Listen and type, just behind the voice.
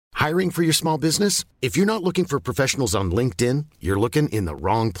Hiring for your small business? If you're not looking for professionals on LinkedIn, you're looking in the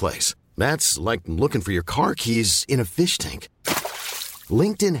wrong place. That's like looking for your car keys in a fish tank.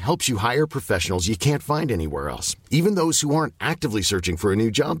 LinkedIn helps you hire professionals you can't find anywhere else, even those who aren't actively searching for a new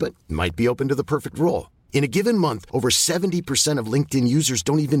job but might be open to the perfect role. In a given month, over 70% of LinkedIn users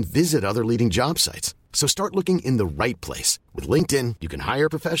don't even visit other leading job sites. So start looking in the right place. With LinkedIn, you can hire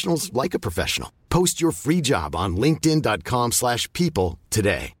professionals like a professional. Post your free job on linkedin.com/people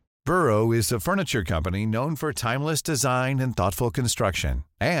today. Burrow is a furniture company known for timeless design and thoughtful construction,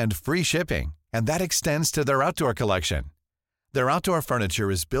 and free shipping, and that extends to their outdoor collection. Their outdoor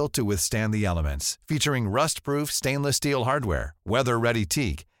furniture is built to withstand the elements, featuring rust-proof stainless steel hardware, weather-ready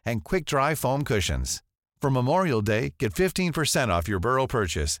teak, and quick-dry foam cushions. For Memorial Day, get 15% off your Burrow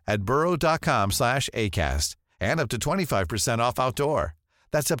purchase at burrow.com/ACAST and up to 25% off outdoor.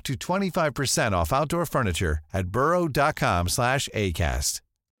 That's up to 25% off outdoor furniture at burrow.com/ACAST.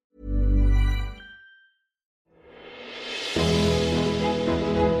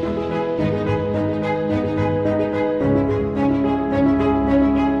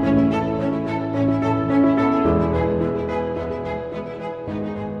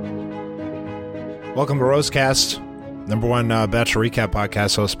 Welcome to Rosecast, number one Bachelor Recap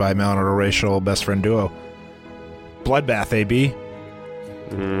podcast hosted by male and interracial best friend duo. Bloodbath, AB.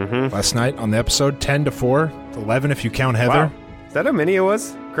 Mm-hmm. Last night on the episode, 10-4, 11 if you count Heather. Wow. Is that how many it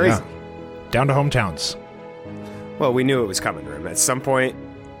was? Crazy. Yeah. Down to hometowns. Well, we knew it was coming to him. At some point,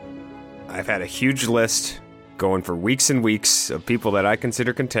 I've had a huge list going for weeks and weeks of people that I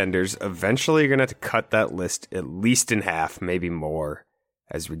consider contenders. Eventually, you're going to have to cut that list at least in half, maybe more,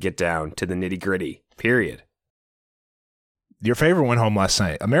 as we get down to the nitty-gritty. Period. Your favorite went home last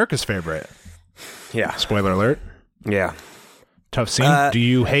night. America's favorite. Yeah. Spoiler alert. Yeah. Tough scene. Do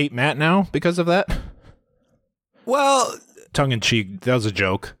you hate Matt now because of that? Well, tongue in cheek. That was a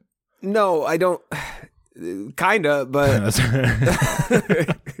joke. No, I don't. Kinda, but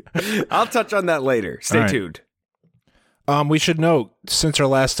I'll touch on that later. Stay tuned. We should note, since our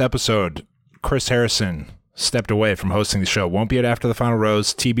last episode, Chris Harrison stepped away from hosting the show. Won't be it after the final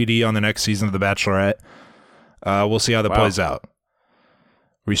rose. TBD on the next season of The Bachelorette. We'll see how that plays out.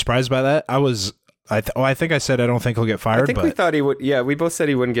 Were you surprised by that? I think I said I don't think he'll get fired. I think we thought he would. Yeah, we both said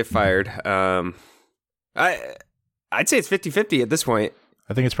he wouldn't get fired. I'd say it's 50-50 at this point.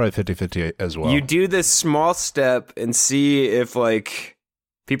 I think it's probably 50-50 as well. You do this small step and see if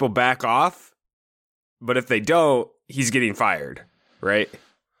people back off, but if they don't, he's getting fired, right?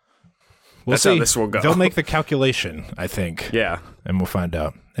 That's how this will go. They'll make the calculation, I think. Yeah. And we'll find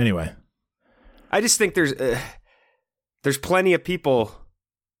out. Anyway. I just think there's plenty of people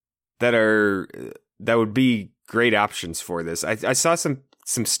that would be great options for this. I saw some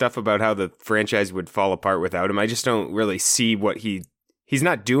stuff about how the franchise would fall apart without him. I just don't really see what he's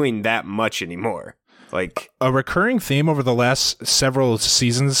not doing that much anymore. Like, a recurring theme over the last several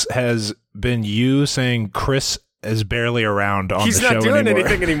seasons has been you saying Chris is barely around on the show anymore. He's not doing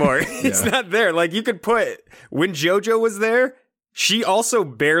anything anymore. He's not there. Like, you could put, when JoJo was there, she also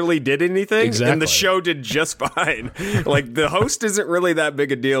barely did anything, exactly. And the show did just fine. Like, the host isn't really that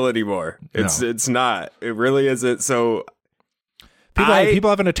big a deal anymore. It's not. It really isn't. So people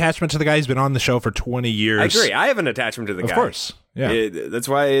have an attachment to the guy who's been on the show for 20 years. I agree. I have an attachment to the guy. Of course. Yeah. That's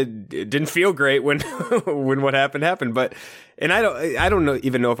why it didn't feel great when when what happened. But I don't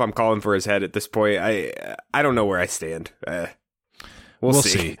even know if I'm calling for his head at this point. I don't know where I stand. We'll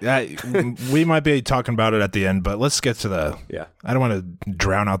see. We might be talking about it at the end, but let's get to the. Yeah. I don't want to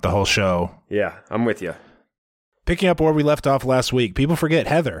drown out the whole show. Yeah, I'm with you. Picking up where we left off last week, people forget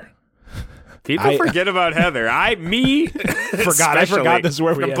Heather. People forget about Heather. I forgot this is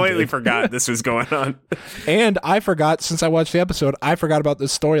where we completely ended. forgot this was going on. And I forgot, since I watched the episode, I forgot about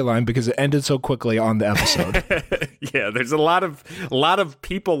this storyline because it ended so quickly on the episode. Yeah, there's a lot of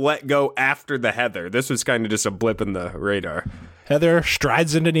people let go after the Heather. This was kind of just a blip in the radar. Heather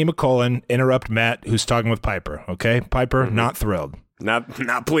strides into Nima Colon, interrupt Matt, who's talking with Piper. Okay, Piper, not thrilled,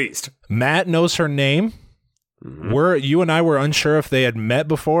 not pleased. Matt knows her name. You and I were unsure if they had met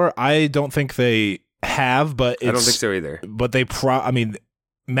before. I don't think they have, but I don't think so either. But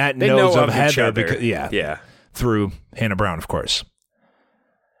Matt knows of Heather because, through Hannah Brown, of course.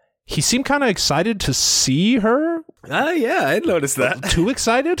 He seemed kind of excited to see her. Yeah, I noticed that. Too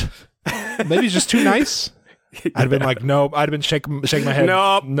excited? Maybe just too nice. I'd have been like, nope. I'd have been shaking my head.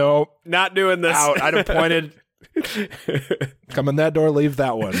 Nope. Not doing this. Out. I'd have pointed. Come in that door, leave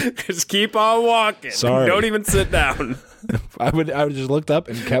that one. Just keep on walking. Sorry. Don't even sit down. I would just looked up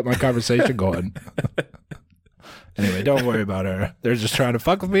and kept my conversation going. Anyway, don't worry about her. They're just trying to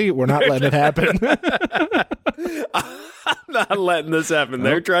fuck with me. We're not letting it happen. I'm not letting this happen. Nope.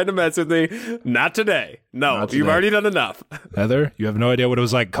 They're trying to mess with me. Not today. No, not today. You've already done enough. Heather, you have no idea what it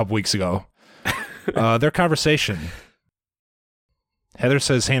was like a couple weeks ago. Their conversation. Heather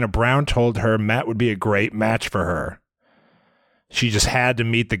says Hannah Brown told her Matt would be a great match for her. She just had to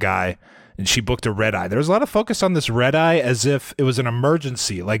meet the guy, and she booked a red eye. There was a lot of focus on this red eye as if it was an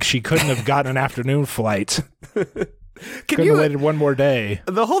emergency, like she couldn't have gotten an afternoon flight. Couldn't have waited one more day.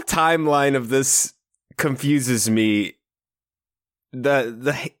 The whole timeline of this confuses me.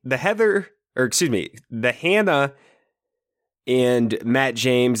 The Heather, or excuse me, the Hannah and Matt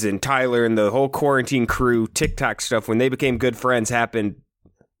James and Tyler and the whole quarantine crew TikTok stuff, when they became good friends, happened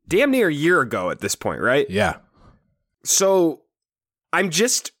damn near a year ago at this point, right? Yeah. So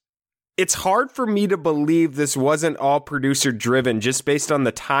it's hard for me to believe this wasn't all producer driven just based on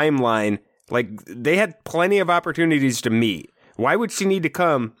the timeline. Like, they had plenty of opportunities to meet. Why would she need to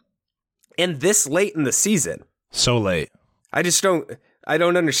come and this late in the season? So late. I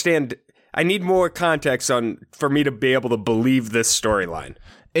don't understand. I need more context for me to be able to believe this storyline.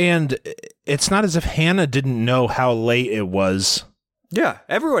 And it's not as if Hannah didn't know how late it was. Yeah,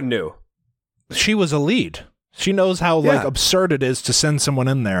 everyone knew. She was a lead. She knows how absurd it is to send someone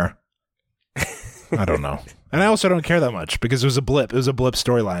in there. I don't know. And I also don't care that much because it was a blip. It was a blip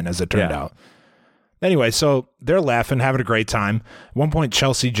storyline, as it turned out. Anyway, so they're laughing, having a great time. At one point,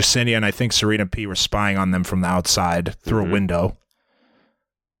 Chelsea, Jasenia, and I think Serena P were spying on them from the outside through a window.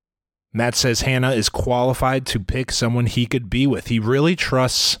 Matt says Hannah is qualified to pick someone he could be with. He really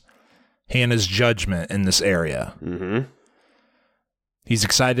trusts Hannah's judgment in this area. Mm-hmm. He's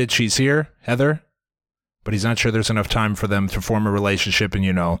excited she's here, Heather, but he's not sure there's enough time for them to form a relationship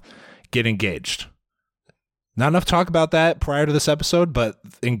and, get engaged. Not enough talk about that prior to this episode, but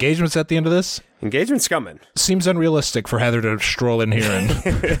engagement's at the end of this. Engagement's coming. Seems unrealistic for Heather to stroll in here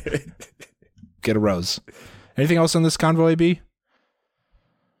and get a rose. Anything else on this convo, AB?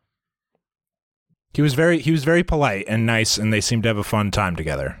 He was very polite and nice, and they seemed to have a fun time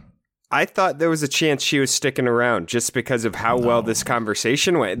together. I thought there was a chance she was sticking around just because of how well this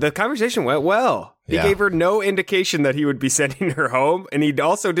conversation went. The conversation went well. He gave her no indication that he would be sending her home, and he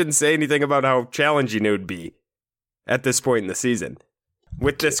also didn't say anything about how challenging it would be at this point in the season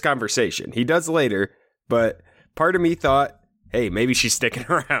with this conversation. He does later, but part of me thought, hey, maybe she's sticking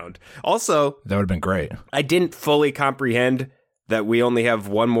around. Also, that would have been great. I didn't fully comprehend that we only have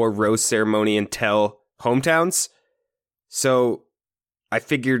one more rose ceremony until hometowns. So I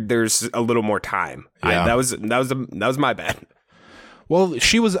figured there's a little more time. Yeah. That was my bad. Well,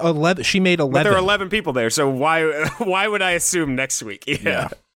 she was 11. She made 11. But there were 11 people there, so why would I assume next week? Yeah.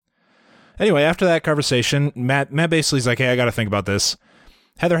 Anyway, after that conversation, Matt basically is like, hey, I got to think about this.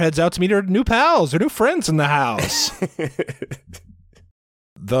 Heather heads out to meet her new pals, her new friends in the house. I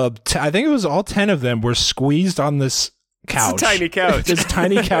think it was all 10 of them were squeezed on this couch. It's a tiny couch. This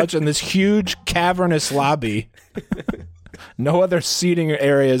tiny couch in this huge cavernous lobby. No other seating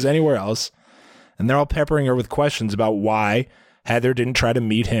areas anywhere else. And they're all peppering her with questions about why Heather didn't try to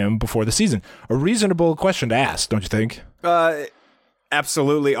meet him before the season. A reasonable question to ask, don't you think?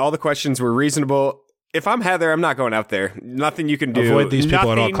 Absolutely. All the questions were reasonable. If I'm Heather, I'm not going out there. Nothing you can do. Avoid these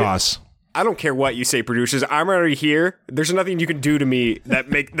people at all costs. I don't care what you say, producers. I'm already here. There's nothing you can do to me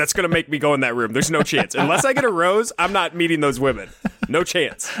that's going to make me go in that room. There's no chance. Unless I get a rose, I'm not meeting those women. No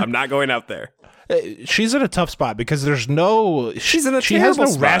chance. I'm not going out there. She's in a tough spot because there's no... She has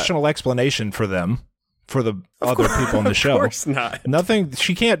no rational explanation for them, for the other people on the show. Of course not. Nothing.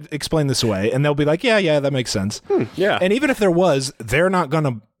 She can't explain this away, and they'll be like, yeah, that makes sense. Yeah. And even if there was, they're not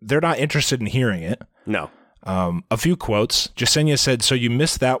interested in hearing it. No. A few quotes. Jasenia said, "So you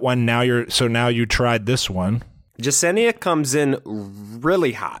missed that one. Now you tried this one." Jasenia comes in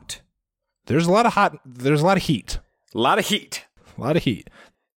really hot. There's a lot of heat. A lot of heat.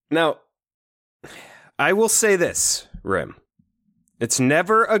 Now, I will say this, Rim. It's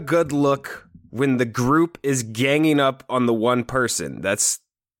never a good look when the group is ganging up on the one person. That's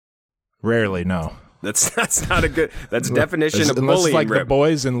rarely, no. That's not a good. That's definition of bullying. Unless like Rim. The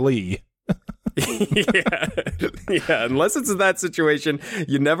boys in Lee. yeah. Unless it's in that situation,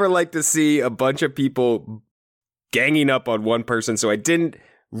 you never like to see a bunch of people ganging up on one person. So I didn't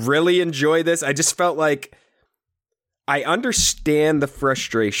really enjoy this. I just felt like I understand the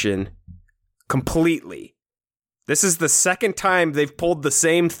frustration completely. This is the second time they've pulled the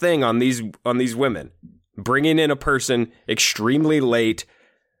same thing on these women, bringing in a person extremely late.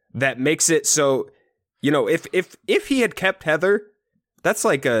 That makes it so, if he had kept Heather, that's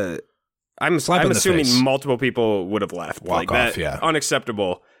like I'm assuming multiple people would have left. Walk like off, that,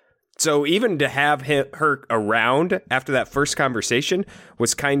 unacceptable. So even to have her around after that first conversation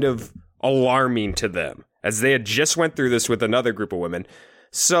was kind of alarming to them, as they had just went through this with another group of women.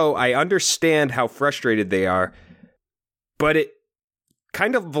 So I understand how frustrated they are, but it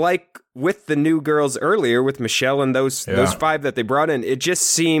kind of like with the new girls earlier, with Michelle and those 5 that they brought in, it just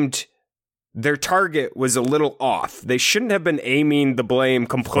seemed their target was a little off. They shouldn't have been aiming the blame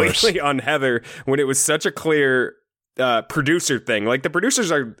completely on Heather when it was such a clear producer thing. Like, the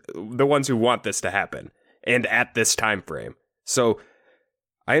producers are the ones who want this to happen, and at this time frame. So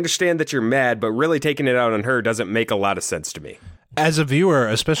I understand that you're mad, but really taking it out on her doesn't make a lot of sense to me. As a viewer,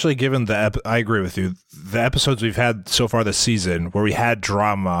 especially given I agree with you, the episodes we've had so far this season where we had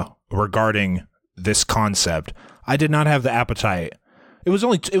drama regarding this concept, I did not have the appetite. It was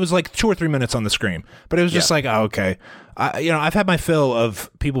like 2 or 3 minutes on the screen, but it was just like, oh, okay. I've had my fill of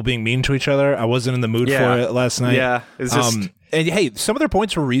people being mean to each other. I wasn't in the mood for it last night. Yeah, it's just and hey, some of their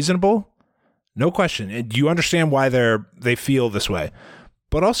points were reasonable, no question. And you understand why they feel this way,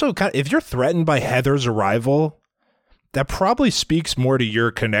 but also if you're threatened by Heather's arrival, that probably speaks more to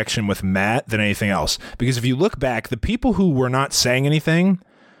your connection with Matt than anything else. Because if you look back, the people who were not saying anything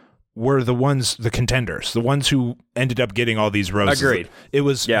were the contenders, the ones who ended up getting all these roses. Agreed. It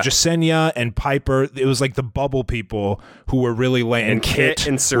was Jasenia and Piper. It was like the bubble people who were really laying, and Kit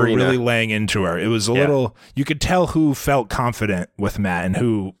and Serena were really laying into her. It was a little, you could tell who felt confident with Matt and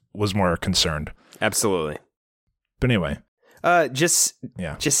who was more concerned. Absolutely. But anyway.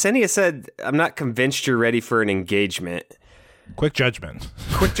 Jasenia said, I'm not convinced you're ready for an engagement. Quick judgment.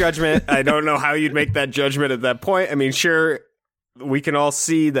 I don't know how you'd make that judgment at that point. I mean, sure, we can all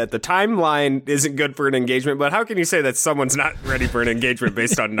see that the timeline isn't good for an engagement, but how can you say that someone's not ready for an engagement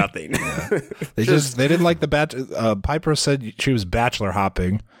based on nothing? They didn't like the Piper said she was bachelor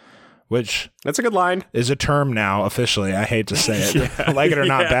hopping, which that's a good line. Is a term now officially. I hate to say it. Like it or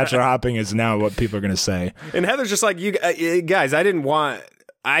not, bachelor hopping is now what people are going to say. And Heather's just like, you guys, I didn't want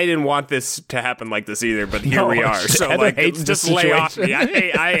this to happen like this either, but here we are. So Heather hates just lay off me.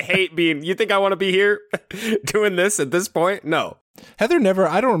 I hate being, you think I want to be here doing this at this point? No. Heather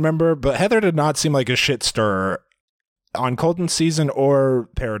I don't remember, but Heather did not seem like a shit stirrer on Colton season or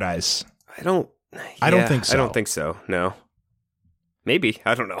Paradise. I don't think so. I don't think so. No. Maybe.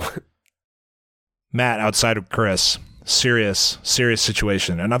 I don't know. Matt, outside of Chris, serious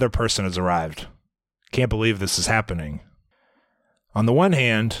situation. Another person has arrived. Can't believe this is happening. On the one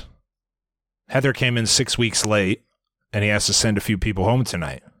hand, Heather came in 6 weeks late, and he has to send a few people home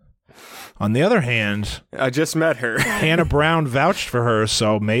tonight. On the other hand, I just met her. Hannah Brown vouched for her,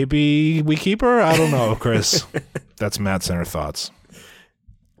 so maybe we keep her? I don't know, Chris. That's Matt's inner thoughts.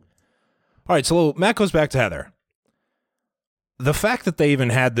 All right, so Matt goes back to Heather. The fact that they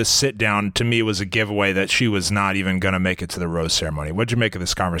even had this sit down, to me, was a giveaway that she was not even going to make it to the rose ceremony. What'd you make of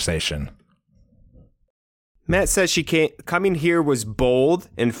this conversation? Matt says coming here was bold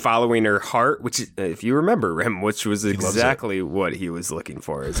and following her heart, which, if you remember, which was exactly what he was looking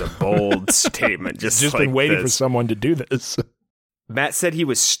for, is a bold statement. Just like been waiting for someone to do this. Matt said he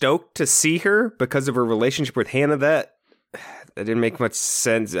was stoked to see her because of her relationship with Hannah. That didn't make much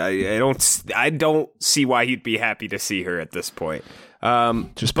sense. I don't see why he'd be happy to see her at this point.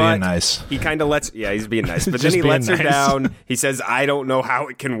 Just being nice. He kind of he's being nice, but then he lets her down. He says, I don't know how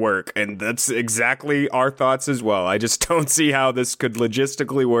it can work. And that's exactly our thoughts as well. I just don't see how this could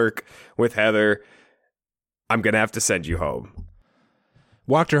logistically work with Heather. I'm going to have to send you home.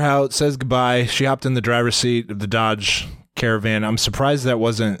 Walked her out, says goodbye. She hopped in the driver's seat of the Dodge Caravan. I'm surprised that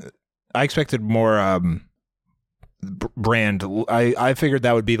wasn't, I expected more, brand. I figured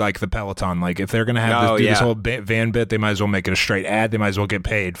that would be like the Peloton. Like if they're gonna have this whole van bit, they might as well make it a straight ad. They might as well get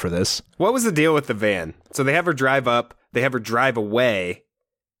paid for this. What was the deal with the van? So they have her drive up, they have her drive away.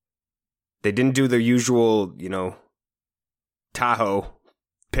 They didn't do the usual, Tahoe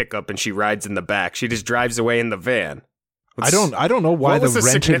pickup, and she rides in the back. She just drives away in the van. I don't know why. What was the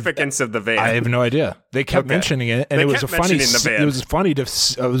significance of the van? I have no idea. They kept mentioning it, and it was funny. It was funny to.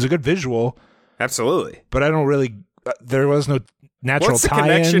 It was a good visual. Absolutely, but I don't really. There was no natural What's the tie-in.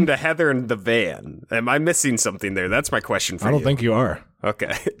 connection to Heather and the van? Am I missing something there? That's my question for you. I don't think you are.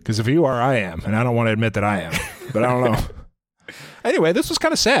 Okay. Because if you are, I am. And I don't want to admit that I am. But I don't know. Anyway, this was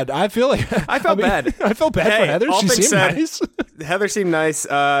kind of sad. I feel like... I felt bad. I felt bad for Heather. She seemed nice. Heather seemed nice.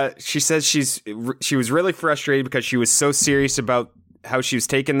 She says she was really frustrated because she was so serious about how she was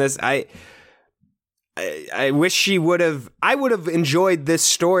taking this. I wish she would have... I would have enjoyed this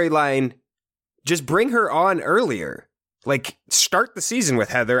storyline. Just bring her on earlier. Like, start the season with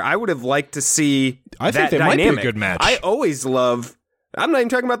Heather. I would have liked to see I think that dynamic. Might be a good match. I always love... I'm not even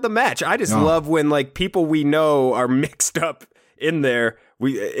talking about the match. I just love when, like, people we know are mixed up in there.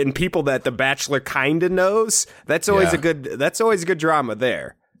 And people that The Bachelor kind of knows. That's always a good drama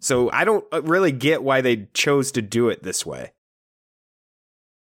there. So I don't really get why they chose to do it this way.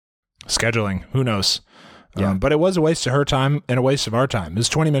 Scheduling, who knows? Yeah. But it was a waste of her time and a waste of our time. It was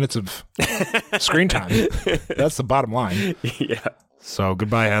 20 minutes of screen time. That's the bottom line. Yeah. So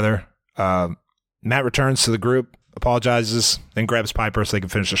goodbye, Heather. Matt returns to the group, apologizes, then grabs Piper so they can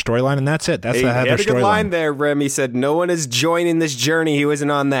finish the storyline, and that's it. That's the Heather storyline. He had a good line there, Rem. He said, "No one is joining this journey. He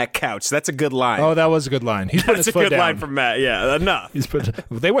wasn't on that couch." That's a good line. Oh, that was a good line. He's put his foot down. That's a good line from Matt. Yeah, enough.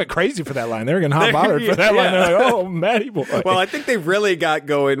 They went crazy for that line. They were getting hot bothered for that line. They're like, "Oh, Matty boy." Well, I think they really got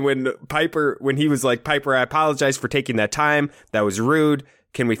going when he was like, "Piper, I apologize for taking that time. That was rude.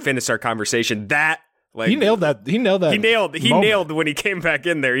 Can we finish our conversation?" He nailed that. He nailed when he came back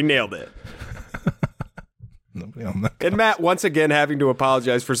in there. He nailed it. And Matt once again having to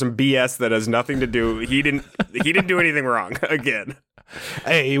apologize for some BS that has nothing to do. He didn't do anything wrong again.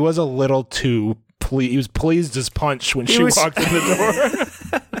 Hey, he was a little too he was pleased as punch when she walked in the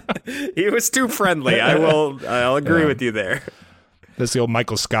door. He was too friendly. I'll agree with you there. That's the old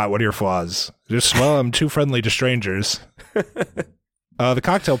Michael Scott. What are your flaws? I'm too friendly to strangers. The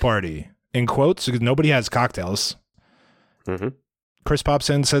cocktail party, in quotes, because nobody has cocktails. Mm-hmm. Chris pops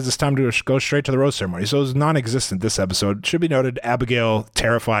in, says it's time to go straight to the rose ceremony. So it was non-existent this episode. Should be noted, Abigail,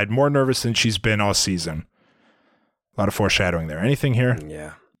 terrified, more nervous than she's been all season. A lot of foreshadowing there. Anything here?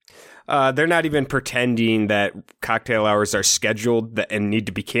 Yeah. They're not even pretending that cocktail hours are scheduled and need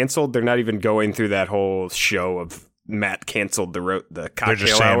to be canceled. They're not even going through that whole show of Matt canceled the cocktail They're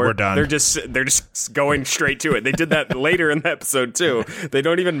just saying, hour. We're done. They're just going straight to it. They did that later in the episode too. They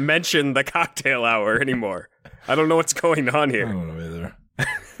don't even mention the cocktail hour anymore. I don't know what's going on here. I don't know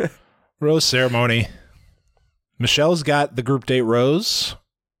either. Rose ceremony. Michelle's got the group date Rose,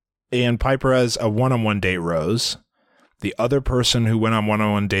 and Piper has a one-on-one date Rose. The other person who went on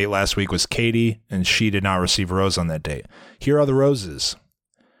one-on-one date last week was Katie, and she did not receive a rose on that date. Here are the roses.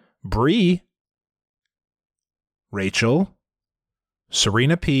 Bree, Rachel,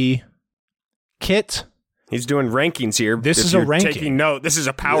 Serena P, Kit. He's doing rankings here. This is a ranking. Taking note. This is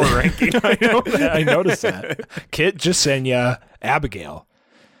a power ranking. I know that. I noticed that. Kit, Jasenia, Abigail.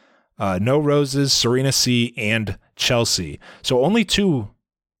 No roses, Serena C, and Chelsea. So only two,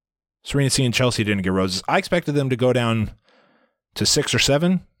 Serena C and Chelsea, didn't get roses. I expected them to go down to 6 or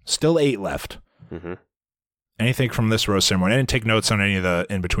 7. Still 8 left. Mm-hmm. Anything from this rose ceremony? I didn't take notes on any of the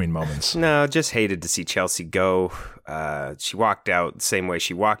in-between moments. No, just hated to see Chelsea go. She walked out the same way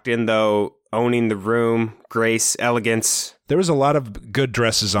she walked in, though. Owning the room, grace, elegance. There was a lot of good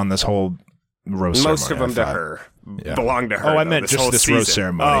dresses on this whole rose ceremony. Most of them to her. Yeah. Belong to her. Oh, I meant just this rose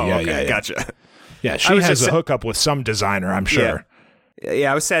ceremony. Oh, okay, gotcha. Yeah, she has a hookup with some designer, I'm sure. Yeah,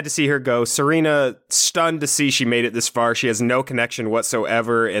 I was sad to see her go. Serena, stunned to see she made it this far. She has no connection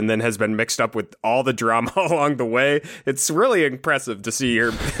whatsoever and then has been mixed up with all the drama along the way. It's really impressive to see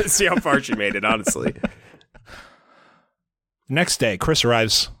her, see how far she made it, honestly. Next day, Chris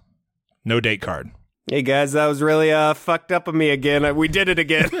arrives. No date card. Hey guys, that was really fucked up of me again. We did it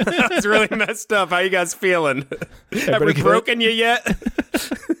again. That was really messed up. How you guys feeling? Have we broken you yet?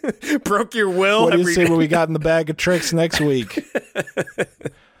 Broke your will? What do you say what we got in the bag of tricks next week?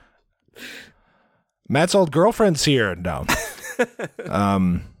 Matt's old girlfriend's here. No.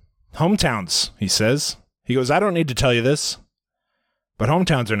 Hometowns, he says. He goes, I don't need to tell you this, but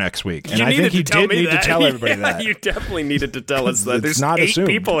hometowns are next week. And I think he did need to tell everybody that. You definitely needed to tell us that. There's not 8 assumed.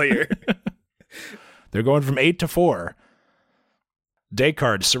 people here. They're going from 8 to 4. Day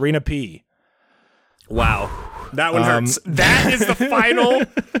card, Serena P. Wow. That one hurts. That is the final.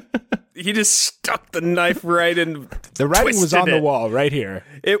 He just stuck the knife right in. The writing was on the wall right here.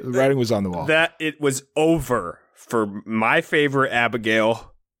 The writing was on the wall. That it was over for my favorite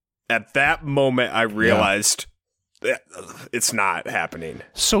Abigail. At that moment, I realized that it's not happening.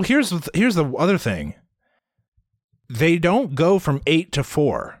 So here's the other thing. They don't go from 8 to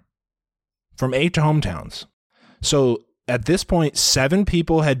 4. From 8 to hometowns. So at this point, 6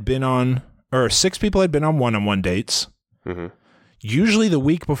 people had been on one-on-one dates. Mm-hmm. Usually the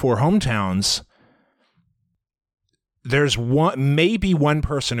week before hometowns, there's maybe one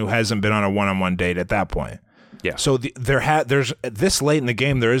person who hasn't been on a one-on-one date at that point. Yeah. So there's this late in the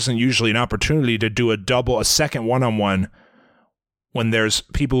game, there isn't usually an opportunity to do a second one-on-one when there's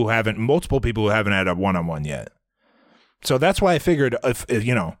multiple people who haven't had a one-on-one yet. So that's why I figured if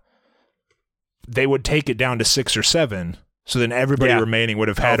they would take it down to 6 or 7. So then everybody remaining would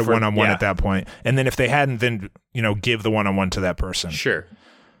have had a one-on-one at that point. And then if they hadn't, then, give the one-on-one to that person. Sure.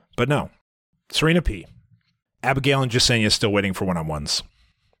 But no. Serena P. Abigail and Jasenia still waiting for one-on-ones.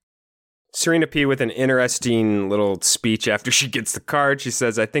 Serena P with an interesting little speech after she gets the card. She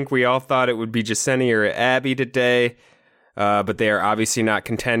says, I think we all thought it would be Jaseni or Abby today, but they are obviously not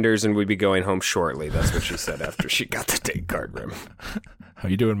contenders and would be going home shortly. That's what she said after she got the date card, Rim. Are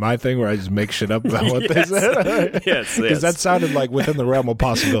you doing my thing where I just make shit up about what they said? Yes. Because that sounded like within the realm of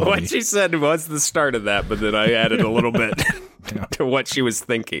possibility. What she said was the start of that, but then I added a little bit to what she was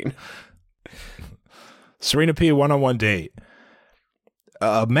thinking. Serena P, one-on-one date.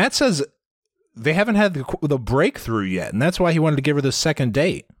 Matt says they haven't had the breakthrough yet, and that's why he wanted to give her the second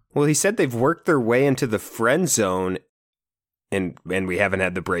date. Well, he said they've worked their way into the friend zone, and we haven't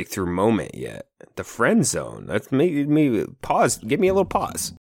had the breakthrough moment yet. The friend zone. That's made me pause. Give me a little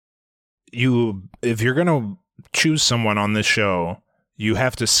pause. If you're gonna choose someone on this show, you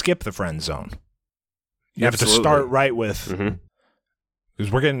have to skip the friend zone. You have to start right with,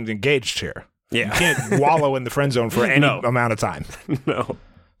 because we're getting engaged here. Yeah. You can't wallow in the friend zone for any amount of time. No.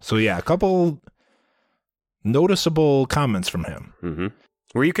 So yeah, a couple noticeable comments from him. Mm-hmm.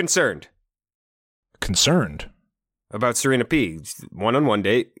 Were you concerned? Concerned? About Serena P, one-on-one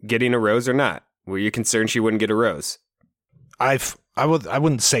date, getting a rose or not? Were you concerned she wouldn't get a rose? I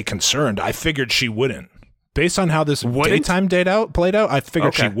wouldn't say concerned. I figured she wouldn't. Based on how this daytime date played out, I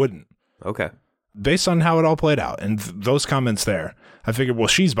figured she wouldn't. Okay. Based on how it all played out and those comments there, I figured, well,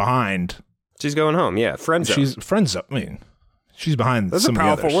 she's behind. She's going home. Yeah, friend zone. She's friend zone. I mean, she's behind. Those some are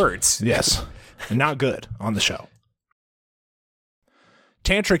powerful of the others. words. Yes, and not good on the show.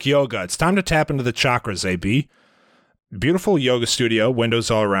 Tantric yoga. It's time to tap into the chakras. AB, beautiful yoga studio, windows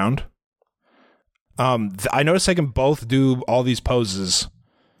all around. I noticed they can both do all these poses.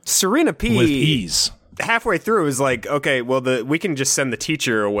 Serena P with ease. Halfway through is like, okay, well, we can just send the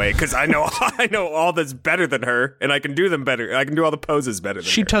teacher away because I know all that's better than her, and I can do them better. I can do all the poses better than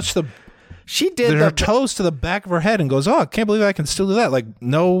her. She touched She did her toes to the back of her head and goes, "Oh, I can't believe I can still do that." Like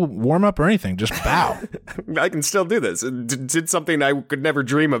no warm up or anything, just bow. I can still do this. Did something I could never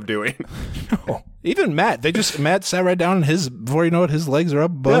dream of doing. No. Even Matt, Matt sat right down, and before you know it, his legs are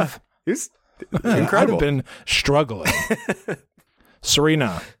up above. Yeah, he's incredible. I'd have been struggling.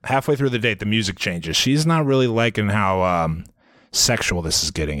 Serena, halfway through the date, the music changes. She's not really liking how sexual this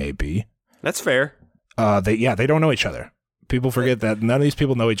is getting. AB. That's fair. They don't know each other. People forget that none of these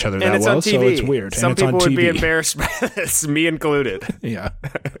people know each other that it's well, on TV. So it's weird. Some and it's people on would TV. be embarrassed by this, me included. Yeah.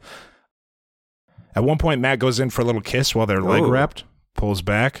 At one point, Matt goes in for a little kiss while they're leg wrapped, pulls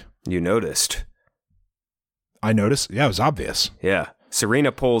back. You noticed. I noticed. Yeah, it was obvious. Yeah.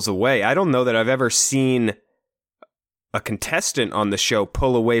 Serena pulls away. I don't know that I've ever seen a contestant on the show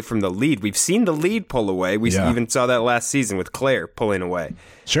pull away from the lead. We've seen the lead pull away. We even saw that last season with Claire pulling away.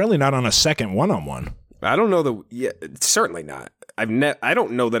 Certainly not on a second one-on-one. I don't know certainly not. I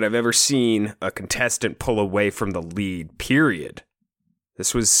don't know that I've ever seen a contestant pull away from the lead, period.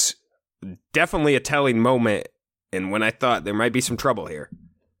 This was definitely a telling moment, and when I thought there might be some trouble here.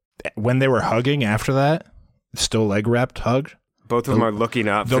 When they were hugging after that, still leg wrapped hug, both of them are looking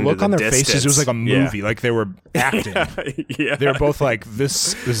up. The look on their distance. Faces, it was like a movie, like they were acting. Yeah. They were both like,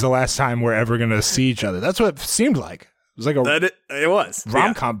 this is the last time we're ever going to see each other. That's what it seemed like. It was like it was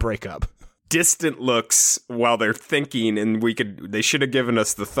rom-com breakup. Distant looks while they're thinking, and they should have given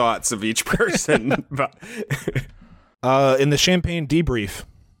us the thoughts of each person. In the champagne debrief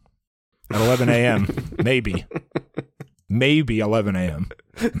at 11 a.m. maybe 11 a.m.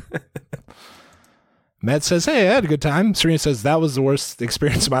 Matt says, "Hey, I had a good time." Serena says, "That was the worst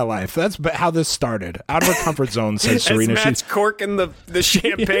experience of my life." That's how this started. Out of her comfort zone, says Serena. As Matt's corking the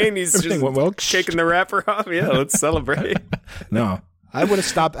champagne, he's just shaking the wrapper off. Yeah, let's celebrate. No, I would have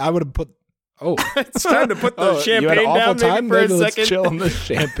stopped. I would have put. Oh, it's time to put the champagne down maybe for a second. Let's chill on the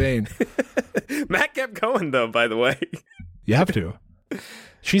champagne. Matt kept going, though, by the way. You have to.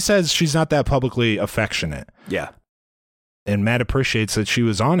 She says she's not that publicly affectionate. Yeah. And Matt appreciates that she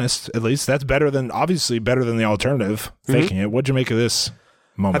was honest. At least that's obviously better than the alternative, faking it. What'd you make of this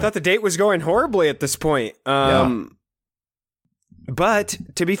moment? I thought the date was going horribly at this point. But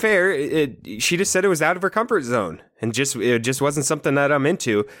to be fair, she just said it was out of her comfort zone, and it just wasn't something that I'm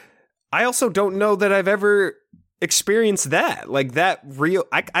into. I also don't know that I've ever experienced that. Like that real.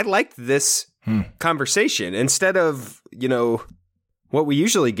 I liked this conversation instead of what we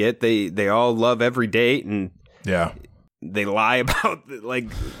usually get. They all love every date and they lie about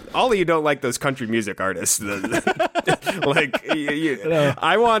all of you don't like those country music artists. I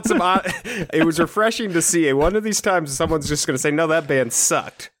want some. It was refreshing to see one of these times someone's just going to say, "No, that band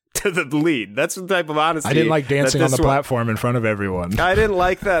sucked." To the lead. That's the type of honesty. I didn't like dancing on the platform in front of everyone. I didn't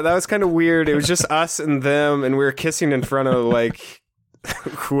like that. That was kind of weird. It was just us and them, and we were kissing in front of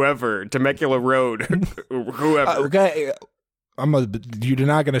whoever, Temecula Road, whoever. Okay. You're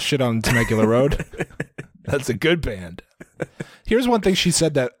not going to shit on Temecula Road. That's a good band. Here's one thing she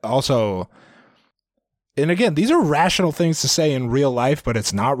said that also, and again, these are rational things to say in real life, but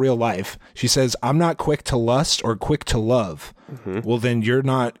it's not real life. She says, I'm not quick to lust or quick to love. Mm-hmm. Well, then you're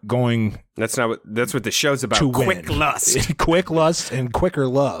not going. That's what the show's about. Quick lust. Quick lust and quicker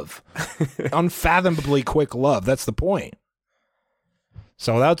love. Unfathomably quick love. That's the point.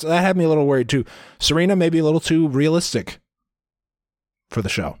 So that had me a little worried too. Serena may be a little too realistic for the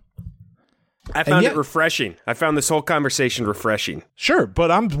show. I found it refreshing. I found this whole conversation refreshing. Sure, but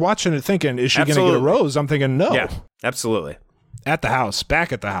I'm watching it thinking, is she going to get a rose? I'm thinking, no. Yeah, absolutely. At the house.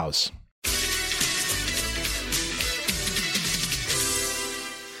 Back at the house.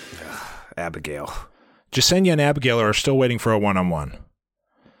 Abigail. Jessenia and Abigail are still waiting for a one-on-one.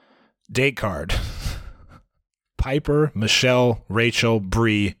 Date card. Piper, Michelle, Rachel,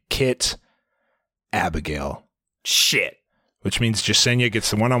 Bree, Kit, Abigail. Shit. Which means Jessenia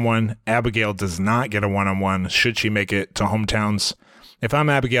gets the one-on-one. Abigail does not get a one-on-one should she make it to hometowns. If I'm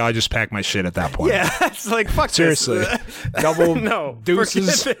Abigail, I just pack my shit at that point. Yeah, it's like, fuck seriously. this. Double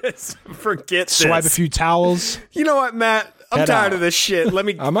deuces. Forget this. Swipe a few towels. You know what, Matt? I'm tired of this shit. Let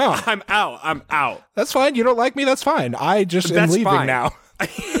me. I'm out. I'm out. That's fine. You don't like me? That's fine. I just am leaving fine. now.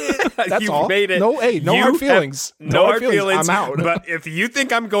 That's You've all. made it. No hard feelings. No hard feelings. I'm out. But if you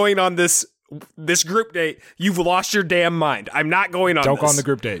think I'm going on this group date, you've lost your damn mind. I'm not going on Don't this. go on the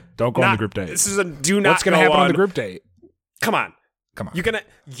group date. Don't go on the group date. This is a do not What's going to happen on the group date? Come on.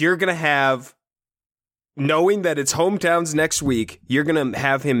 You're gonna have, knowing that it's hometowns next week, you're gonna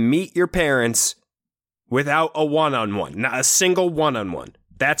have him meet your parents without a one-on-one. Not a single one-on-one.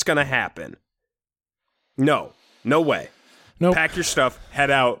 That's gonna happen. No way. Nope. Pack your stuff,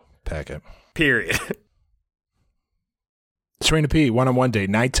 head out. Pack it. Period. Serena P, one-on-one date,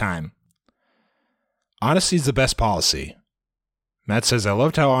 nighttime. Honesty is the best policy. Matt says, I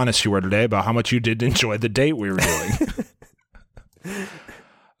loved how honest you were today about how much you did enjoy the date we were doing.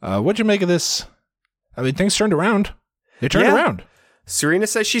 What'd you make of this? I mean, things turned around. They turned around. Serena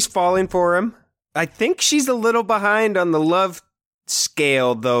says she's falling for him. I think she's a little behind on the love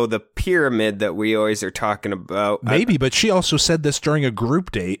scale, though, the pyramid that we always are talking about. Maybe, but she also said this during a group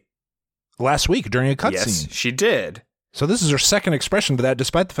date last week during a cutscene. Yes, she did. So this is her second expression to that,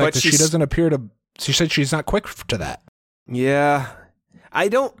 despite the fact that she doesn't appear to... She said she's not quick to that. Yeah. I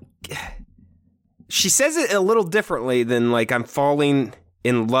don't... She says it a little differently than, like, I'm falling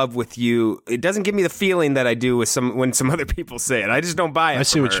in love with you. It doesn't give me the feeling that I do with when some other people say it. I just don't buy it. I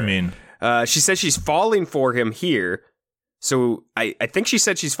see what you mean. She says she's falling for him here. So I think she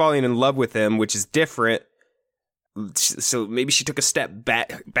said she's falling in love with him, which is different. So maybe she took a step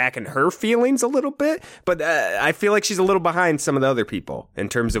back in her feelings a little bit. But I feel like she's a little behind some of the other people in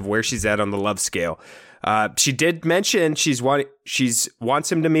terms of where she's at on the love scale. She did mention she's wants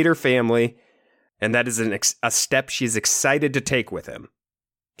him to meet her family. And that is a step she's excited to take with him.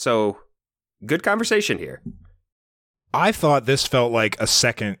 So, good conversation here. I thought this felt like a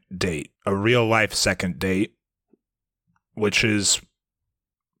second date, a real life second date, which is,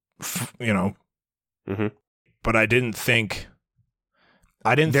 Mm-hmm. But I didn't think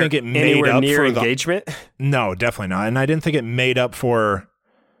it made anywhere up near for engagement. No, definitely not. And I didn't think it made up for.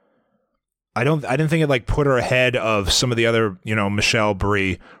 I didn't think it like put her ahead of some of the other, Michelle,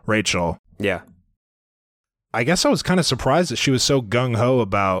 Bree, Rachel. Yeah. I guess I was kind of surprised that she was so gung-ho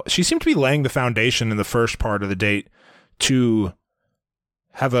about... She seemed to be laying the foundation in the first part of the date to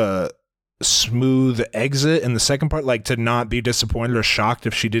have a smooth exit in the second part, like to not be disappointed or shocked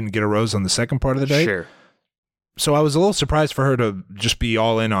if she didn't get a rose on the second part of the date. Sure. So I was a little surprised for her to just be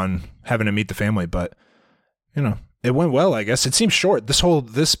all in on having to meet the family, but, it went well, I guess. It seems short.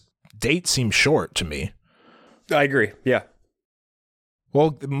 This date seems short to me. I agree, yeah.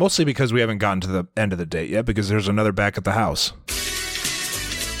 Well, mostly because we haven't gotten to the end of the date yet, because there's another back at the house.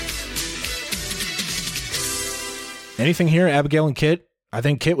 Anything here, Abigail and Kit? I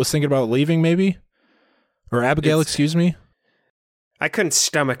think Kit was thinking about leaving, maybe? Or Abigail, excuse me? I couldn't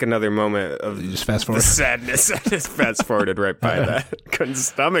stomach another moment of you just fast forward. The sadness. I just fast forwarded right by that. Couldn't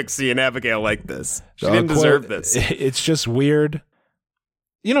stomach seeing Abigail like this. She didn't deserve this. It's just weird.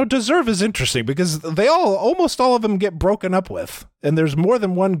 Deserve is interesting because almost all of them get broken up with, and there's more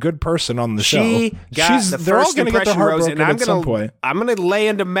than one good person on the show. They're all going to get their heart broken at some point. I'm going to lay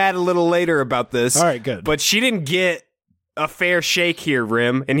into Matt a little later about this. All right, good. But she didn't get a fair shake here,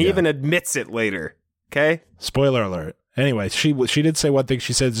 Rim, and he even admits it later. Okay? Spoiler alert. Anyway, she did say one thing.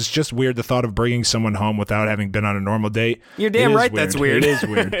 She says it's just weird the thought of bringing someone home without having been on a normal date. You're damn right that's weird. It is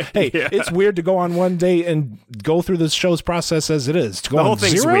weird. Hey, It's weird to go on one date and go through the show's process as it is. To go the whole on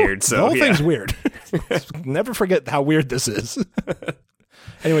thing's zero, weird. So, the whole thing's weird. Never forget how weird this is.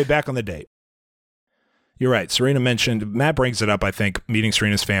 Anyway, back on the date. You're right. Serena mentioned, Matt brings it up, I think, meeting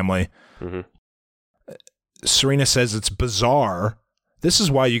Serena's family. Mm-hmm. Serena says it's bizarre. This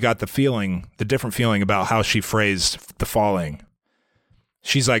is why you got the different feeling about how she phrased the falling.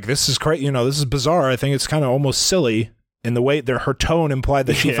 She's like, this is crazy. This is bizarre. I think it's kind of almost silly in the way her tone implied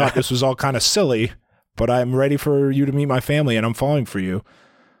that she thought this was all kind of silly, but I'm ready for you to meet my family and I'm falling for you.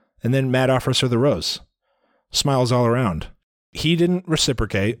 And then Matt offers her the rose. Smiles all around. He didn't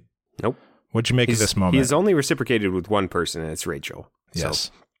reciprocate. Nope. What'd you make of this moment? He's only reciprocated with one person, and it's Rachel. Yes.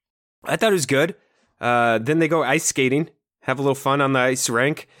 So, I thought it was good. Then they go ice skating. Have a little fun on the ice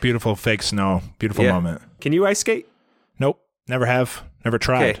rink. Beautiful fake snow. Beautiful moment. Can you ice skate? Nope. Never have. Never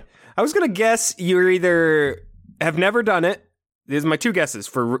tried. Okay. I was going to guess you either have never done it. These are my two guesses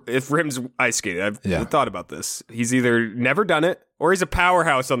for if Rim's ice skated. I've thought about this. He's either never done it or he's a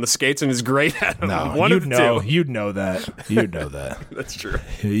powerhouse on the skates and is great at them. No, One of the two. You'd know that. You'd know that. That's true.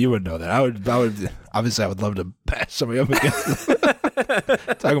 You would know that. I would. Obviously, I would love to bash somebody up against.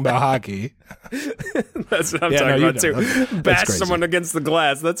 Talking about hockey. That's what I'm talking about too. Bash someone against the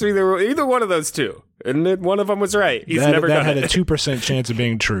glass. That's either one of those two, and then one of them was right. He's never done it. That had a 2% chance of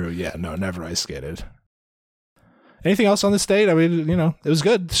being true. Yeah, no, never ice skated. Anything else on this date? I mean, it was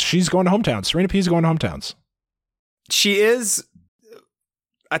good. She's going to hometowns. Serena P's going to hometowns. She is.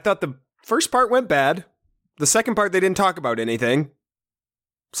 I thought the first part went bad. The second part, they didn't talk about anything.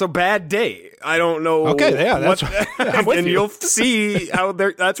 So bad date. I don't know. Okay, yeah, that's I'm with and you. You'll see how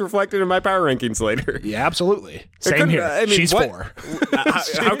that's reflected in my power rankings later. Yeah, absolutely. Same here. She's 4.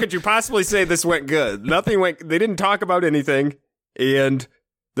 How could you possibly say this went good? Nothing went. They didn't talk about anything, and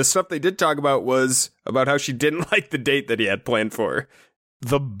the stuff they did talk about was about how she didn't like the date that he had planned for her.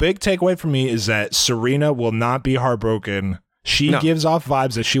 The big takeaway for me is that Serena will not be heartbroken. She gives off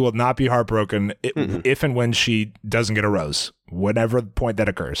vibes that she will not be heartbroken if and when she doesn't get a rose, whatever point that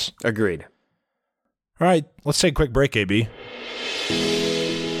occurs. Agreed. All right, let's take a quick break, AB.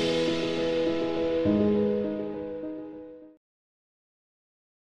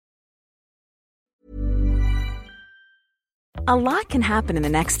 A lot can happen in the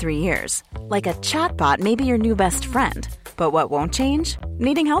next 3 years. Like a chatbot may be your new best friend. But what won't change?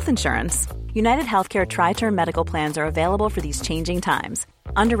 Needing health insurance. United Healthcare Tri-Term Medical Plans are available for these changing times.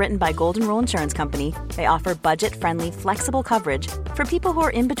 Underwritten by Golden Rule Insurance Company, they offer budget-friendly, flexible coverage for people who are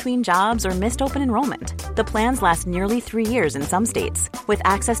in between jobs or missed open enrollment. The plans last nearly 3 years in some states, with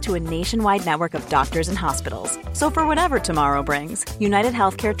access to a nationwide network of doctors and hospitals. So for whatever tomorrow brings, United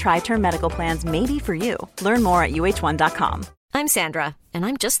Healthcare Tri-Term Medical Plans may be for you. Learn more at uh1.com. I'm Sandra, and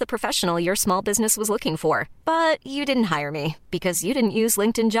I'm just the professional your small business was looking for. But you didn't hire me because you didn't use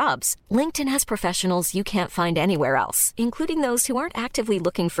LinkedIn Jobs. LinkedIn has professionals you can't find anywhere else, including those who aren't actively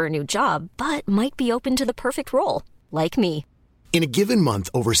looking for a new job, but might be open to the perfect role, like me. In a given month,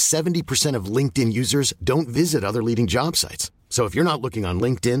 over 70% of LinkedIn users don't visit other leading job sites. So if you're not looking on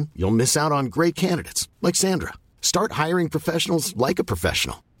LinkedIn, you'll miss out on great candidates like Sandra. Start hiring professionals like a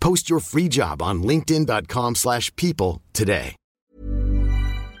professional. Post your free job on linkedin.com/people today.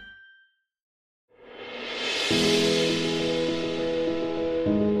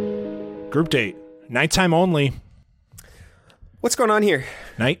 Group date. Nighttime only. What's going on here?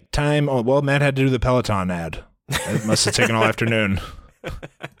 Nighttime. Oh, well, Matt had to do the Peloton ad. It must have taken all afternoon.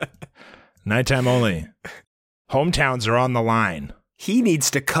 Nighttime only. Hometowns are on the line. He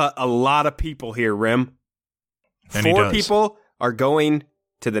needs to cut a lot of people here, Rim. And 4 people are going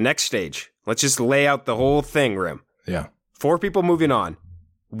to the next stage. Let's just lay out the whole thing, Rim. Yeah. 4 people moving on.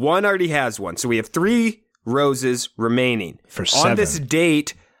 1 already has one. So we have 3 roses remaining. For 7. On this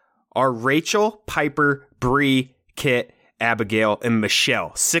date are Rachel, Piper, Bree, Kit, Abigail, and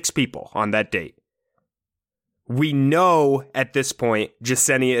Michelle. 6 people on that date. We know at this point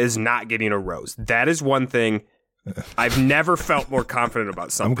Jessenia is not getting a rose. That is one thing. I've never felt more confident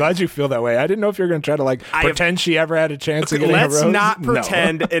about something. I'm glad you feel that way. I didn't know if you were going to try to pretend she ever had a chance of getting a rose. Let's not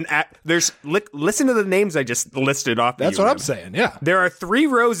pretend and act. Listen to the names I just listed off. That's what I'm saying. Yeah, there are 3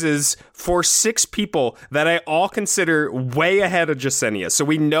 roses for 6 people that I all consider way ahead of Jessenia. So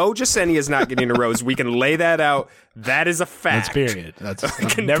we know Jessenia is not getting a rose. We can lay that out. That is a fact. That's period. That's I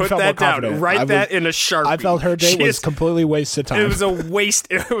can never put that down. Write that in a Sharpie. I felt her date was completely wasted time. It was a waste.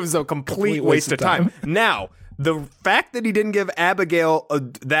 It was a complete waste of time. Now, the fact that he didn't give Abigail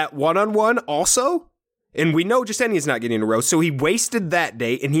that one-on-one also, and we know Jessenia is not getting a rose, so he wasted that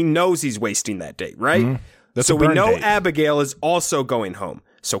date, and he knows he's wasting that date, right? Mm-hmm. So we know Abigail is also going home.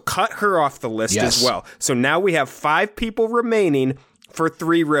 So cut her off the list as well. So now we have 5 people remaining for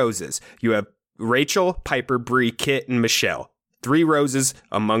 3 roses. You have Rachel, Piper, Bree, Kit, and Michelle. 3 roses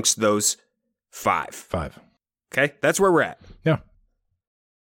amongst those 5. Okay? That's where we're at. Yeah.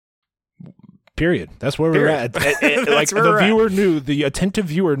 Period. That's where we're at. Like the viewer knew, the attentive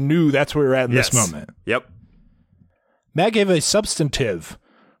viewer knew that's where we're at in this moment. Yep. Matt gave a substantive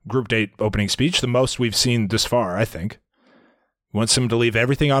group date opening speech, the most we've seen this far, I think. Wants him to leave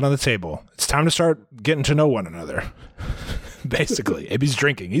everything out on the table. It's time to start getting to know one another. Basically. Abby's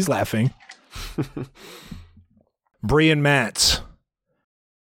drinking. He's laughing. Bree and Matt.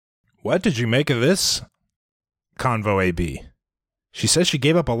 What did you make of this convo, AB? She says she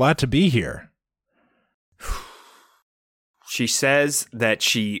gave up a lot to be here. She says that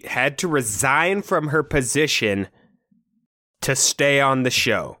she had to resign from her position to stay on the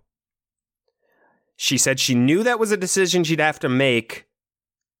show. She said she knew that was a decision she'd have to make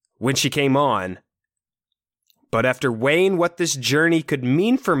when she came on. But after weighing what this journey could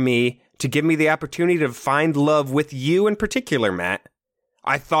mean for me to give me the opportunity to find love with you in particular, Matt,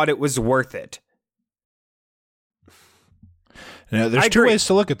 I thought it was worth it. Now, there's 2 ways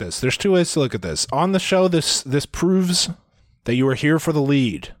to look at this. On the show, this proves that you are here for the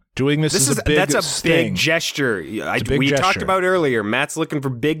lead. Doing this is a big that's a big gesture. We talked about earlier. Matt's looking for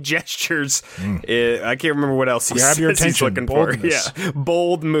big gestures. I can't remember what else Grab your attention. He's looking Boldness. for. Yeah,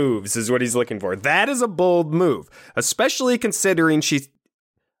 bold moves is what he's looking for. That is a bold move, especially considering she's.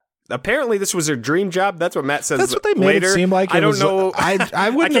 Apparently, this was her dream job. That's what Matt says. That's what they made later. It seem like. I don't know. I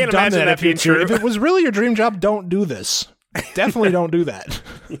wouldn't have done that being true. If it was really your dream job, don't do this. Definitely don't do that.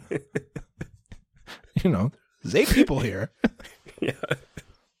 There's 8 people here. Yeah.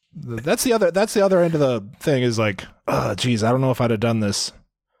 That's the other end of the thing is like, oh, geez, I don't know if I'd have done this.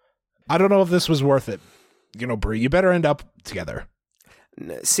 I don't know if this was worth it. Bree, you better end up together.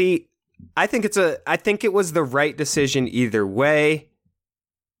 See, I think it was the right decision either way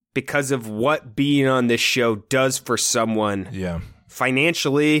because of what being on this show does for someone. Yeah.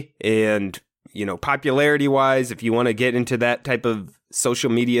 Financially and, popularity wise, if you want to get into that type of social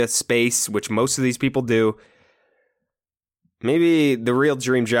media space, which most of these people do. Maybe the real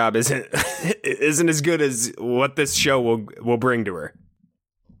dream job isn't as good as what this show will bring to her.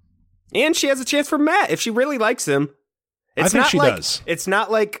 And she has a chance for Matt if she really likes him. I think she does. It's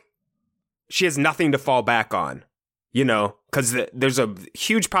not like she has nothing to fall back on, because there's a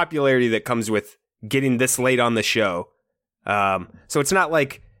huge popularity that comes with getting this late on the show. So it's not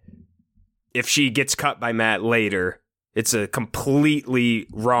like if she gets cut by Matt later, it's a completely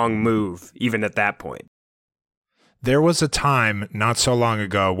wrong move, even at that point. There was a time not so long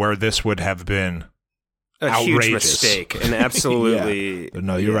ago where this would have been a outrageous. Huge mistake, and absolutely. Yeah. But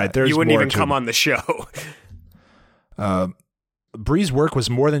no, you're right. There's you wouldn't more even come on the show. Bree's work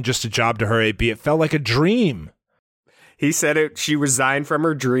was more than just a job to her, AB. It felt like a dream. He said it. She resigned from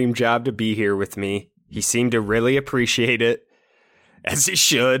her dream job to be here with me. He seemed to really appreciate it, as he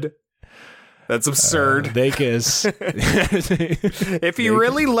should. That's absurd. They kiss. If he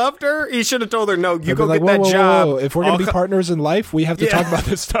really loved her, he should have told her, no, you go get that job. Whoa. If we're going to be partners in life, we have to talk about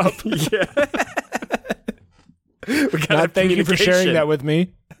this stuff. Yeah. Thank you for sharing that with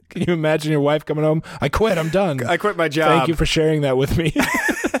me. Can you imagine your wife coming home? I quit. I'm done. I quit my job. Thank you for sharing that with me.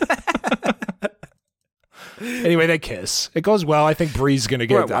 Anyway, they kiss. It goes well. I think Bree's going to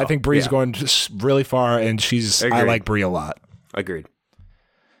get it. I think Bree's going just really far, and I like Bree a lot. Agreed.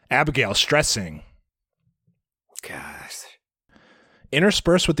 Abigail stressing. Gosh.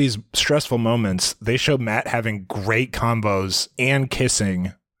 Interspersed with these stressful moments, they show Matt having great combos and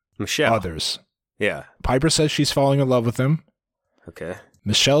kissing Michelle. Others. Yeah. Piper says she's falling in love with him. Okay.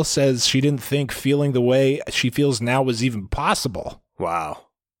 Michelle says she didn't think feeling the way she feels now was even possible. Wow.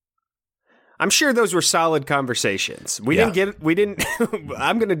 I'm sure those were solid conversations. We didn't,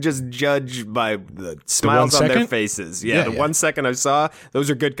 I'm going to just judge by the smiles on their faces. Yeah, 1 second I saw,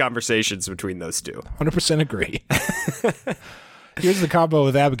 those are good conversations between those two. 100% agree. Here's the combo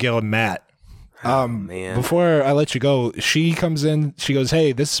with Abigail and Matt. Man. Before I let you go, she comes in, she goes,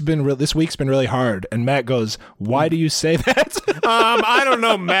 hey, this week's been really hard. And Matt goes, why do you say that? I don't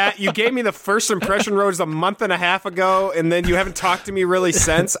know, Matt. You gave me the first impression rose a month and a half ago, and then you haven't talked to me really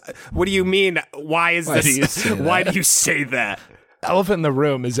since. What do you mean? Why do you say that? Elephant in the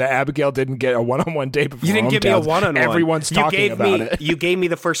room is that Abigail didn't get a one-on-one date before. You didn't give me a one-on-one. Everyone's talking about it. You gave me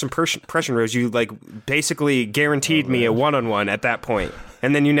the first impression rose. You basically guaranteed me a one-on-one at that point,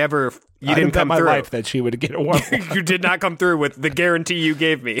 and then you never. You didn't come through. My life that she would get a one. You did not come through with the guarantee you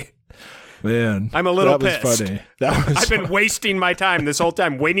gave me. Man, I'm a little that pissed. Was funny. That was I've been wasting my time this whole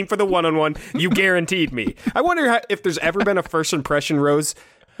time waiting for the one-on-one. You guaranteed me. I wonder if there's ever been a first impression rose.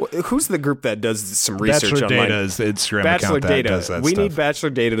 Who's the group that does some research Bachelor online? Data is the Instagram Bachelor account Data. that does that we stuff. need Bachelor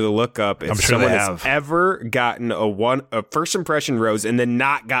Data to look up if I'm sure someone they has have. ever gotten a first impression rose and then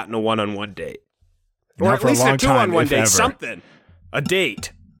not gotten a one-on-one date. Or Not at for a least long a two-on-one time, if date. ever. Something. A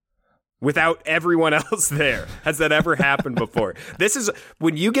date. Without everyone else there. Has that ever happened before? This is,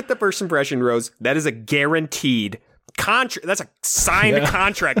 when you get the first impression rose, that is a guaranteed contract. That's a signed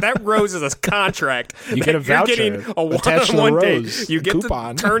contract. That rose is a contract. You get a voucher You're getting a attached to the one-on-one rose, date. You get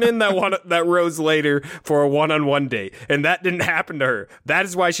coupon. to turn in that rose later for a one-on-one date. And that didn't happen to her. That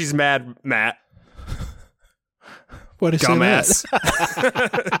is why she's mad, Matt. What is Dumbass.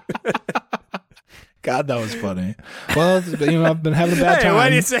 that? God, that was funny. Well, I've been having a bad Hey, time. why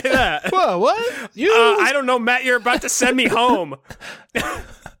do you say that? Whoa, what? I don't know, Matt. You're about to send me home.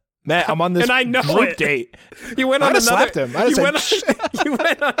 Matt, I'm on this And I know group it. date. You went on I'd have another. slapped him. I'd have You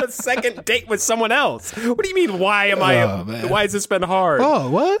went on a second date with someone else. What do you mean? Why am I? Oh, man. Why has this been hard? Oh,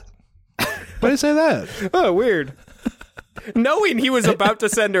 what? Why did you say that? Oh, weird. Knowing he was about to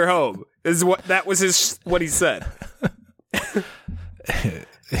send her home is what what he said.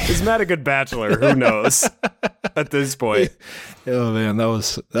 Is Matt a good bachelor? Who knows? At this point, Oh man, that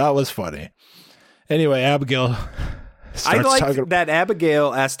was funny. Anyway, Abigail. I like talking. that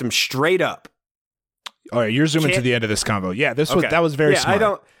Abigail asked him straight up. All right, you're zooming to Can't- the end of this convo. Yeah, Okay. that was very smart.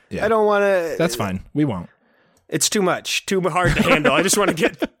 I don't want to. That's fine. We won't. It's too much, too hard to handle. I just want to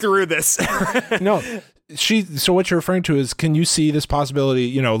get through this. No. So what you're referring to is, can you see this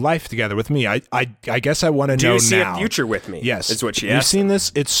possibility, life together with me? I guess I want to know now. Do you see a future with me? Yes. Is what she You've asked. seen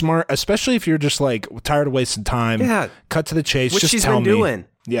this. It's smart, especially if you're just like tired of wasting time. Yeah. Cut to the chase. What just she's tell been me. doing.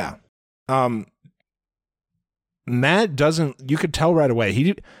 Yeah. Matt doesn't, you could tell right away.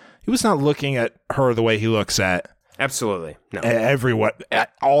 He was not looking at her the way he looks at Absolutely. No.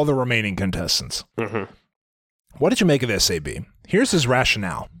 at all the remaining contestants. Mm-hmm. What did you make of this, AB? Here's his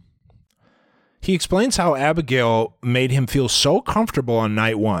rationale. He explains how Abigail made him feel so comfortable on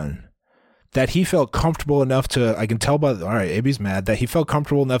night one that he felt comfortable enough to, I can tell by, all right, AB's mad, that he felt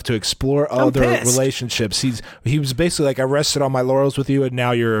comfortable enough to explore other pissed. relationships. He was basically like, I rested on my laurels with you and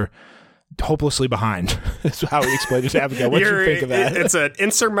now you're hopelessly behind. That's how he explained it to Abigail. What do you think of that? It's an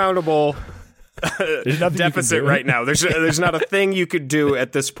insurmountable deficit do. right now. There's not a thing you could do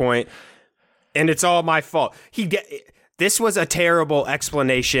at this point, and it's all my fault. This was a terrible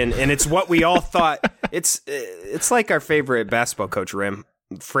explanation, and it's what we all thought. It's like our favorite basketball coach, Fran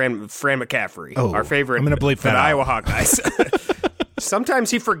McCaffrey, our favorite. I'm gonna bleep that out. Iowa Hawkeyes. Sometimes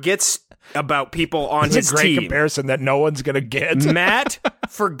he forgets about people on It's his a great team. comparison that no one's going to get. Matt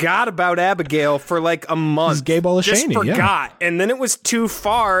forgot about Abigail for like a month. He's Gabe Olashaney, Just forgot. yeah. And then it was too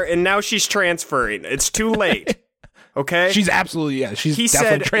far, and now she's transferring. It's too late. Okay? She's absolutely, yeah. She's He definitely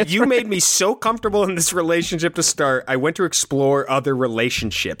said, transferring. you made me so comfortable in this relationship to start, I went to explore other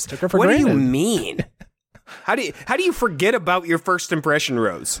relationships. Took her for what do you granted. mean? How do you forget about your first impression,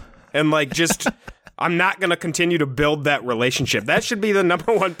 Rose? And like just... I'm not going to continue to build that relationship. That should be the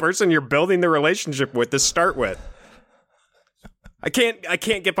number one person you're building the relationship with to start with. I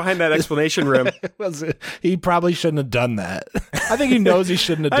can't get behind that explanation, Rim. He probably shouldn't have done that. I think he knows he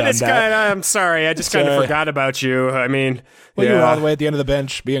shouldn't have done that. I'm sorry. I just kind of forgot about you. I mean, Well, you were all the way at the end of the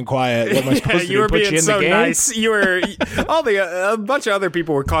bench being quiet. What am I supposed to do? you were Put being you in so the game? nice. You were a bunch of other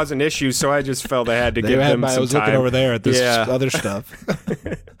people were causing issues, so I just felt I had to give them some time. I was looking over there at this Yeah. other stuff.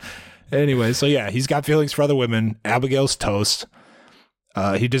 Anyway, so yeah, he's got feelings for other women. Abigail's toast.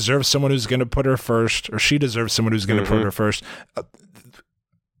 He deserves someone who's going to put her first, or she deserves someone who's going to put her first.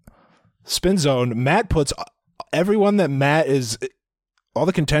 Spin zone. Matt puts everyone that Matt is, all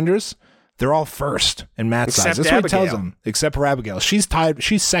the contenders, they're all first in Matt's Except eyes. That's what he tells Abigail. them, except for Abigail. She's tied.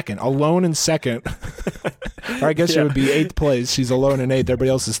 She's second, alone in second. Or I guess it would be 8th place. She's alone in 8th. Everybody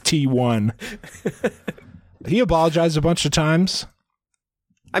else is T1. He apologized a bunch of times.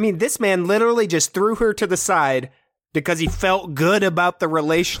 I mean, this man literally just threw her to the side because he felt good about the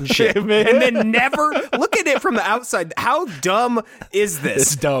relationship. And then never look at it from the outside. How dumb is this?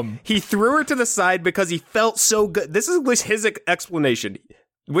 It's dumb. He threw her to the side because he felt so good. This is his explanation,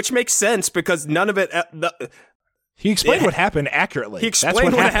 which makes sense because none of it. He explained what happened accurately. He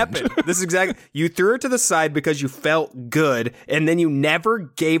explained what happened. This is exactly. You threw her to the side because you felt good, and then you never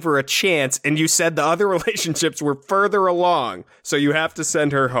gave her a chance, and you said the other relationships were further along, so you have to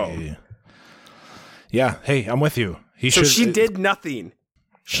send her home. Yeah. Hey, I'm with you. So she did nothing.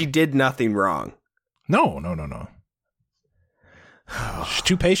 She did nothing wrong. No. She's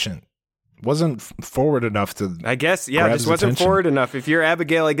too patient wasn't forward enough to. I guess, yeah, grab just his wasn't attention. forward enough. If you're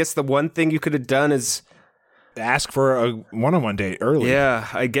Abigail, I guess the one thing you could have done is Ask for a one-on-one date early. Yeah,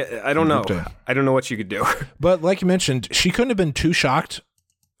 I don't know. I don't know what you could do. But like you mentioned, she couldn't have been too shocked.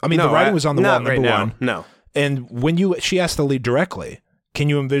 I mean, No, the writing was on the wall, not right number now. one. No. And when she asked the lead directly, can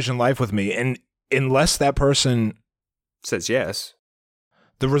you envision life with me? And unless that person, Says yes.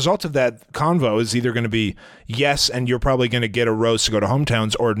 the result of that convo is either going to be yes, and you're probably going to get a rose to go to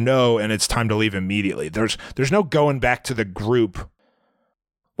hometowns, or no, and it's time to leave immediately. There's no going back to the group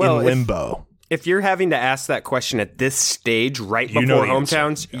in limbo. If you're having to ask that question at this stage right You know before the answer.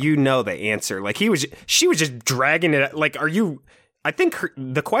 hometowns, you know the answer. Like she was just dragging it. Like, I think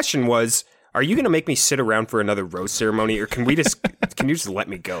the question was, are you going to make me sit around for another rose ceremony, or can you just let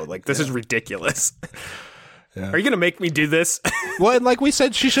me go? Like, this is ridiculous. Yeah. Are you going to make me do this? Well, and like we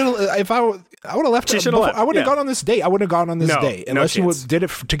said, she should have. If I would have left, She should have left, I wouldn't have yeah. gone on this date. I wouldn't have gone on this No, date no unless you chance. did it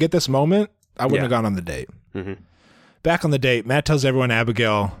to get this moment. I wouldn't Yeah. have gone on the date. Mm-hmm. Back on the date, Matt tells everyone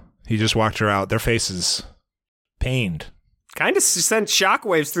Abigail. He just walked her out. Their faces pained. Kind of sent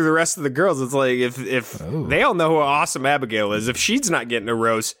shockwaves through the rest of the girls. It's like if they all know how awesome Abigail is, if she's not getting a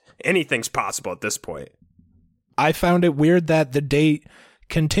rose, anything's possible at this point. I found it weird that the date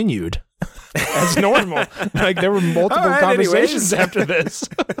continued as normal. Like there were multiple All right, conversations anyways. after this.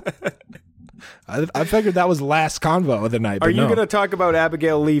 I figured that was last convo of the night. Are but you no. going to talk about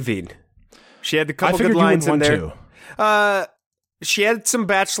Abigail leaving? She had a I couple figured good you lines in wouldn't want there. to. She had some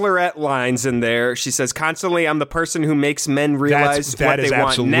bachelorette lines in there. She says, constantly, I'm the person who makes men realize That what is they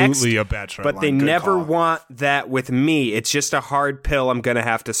want next, absolutely a bachelor but line. they Good never call. want that with me. It's just a hard pill I'm going to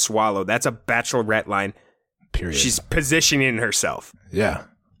have to swallow. That's a bachelorette line. Period. She's positioning herself. Yeah.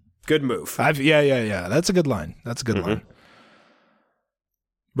 Good move. Yeah. That's a good line. That's a good line.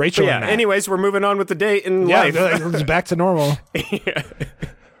 Rachel. But yeah, and Matt. anyways, we're moving on with the date and Yeah, life. it's back to normal. Yeah.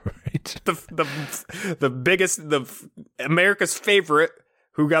 Right. The biggest, America's favorite,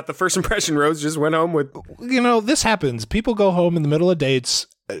 who got the first impression rose, just went home with. This happens. People go home in the middle of dates,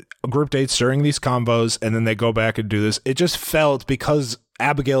 group dates during these combos, and then they go back and do this. It just felt, because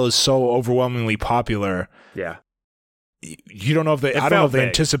Abigail is so overwhelmingly popular. Yeah. You don't know if they. I don't know felt if they big.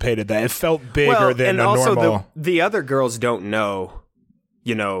 anticipated that. It felt bigger Well, than and a also normal. the other girls don't know,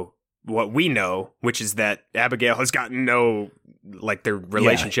 what we know, which is that Abigail has gotten their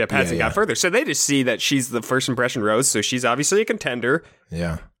relationship hasn't got further. So they just see that she's the first impression rose, so she's obviously a contender.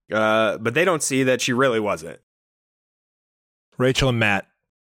 Yeah. But they don't see that she really wasn't. Rachel and Matt.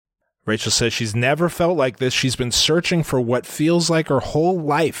 Rachel says she's never felt like this. She's been searching for what feels like her whole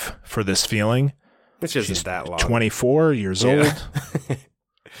life for this feeling. Which isn't She's that long. 24 years Yeah. old.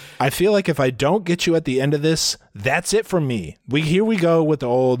 I feel like if I don't get you at the end of this, that's it for me. Here we go with the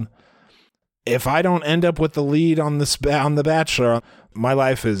old. If I don't end up with the lead on The Bachelor, my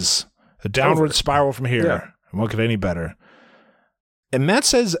life is a downward spiral from here. Yeah. It won't get any better. And Matt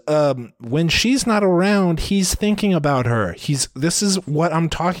says when she's not around, he's thinking about her. This is what I'm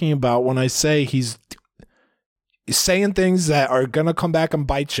talking about when I say he's saying things that are going to come back and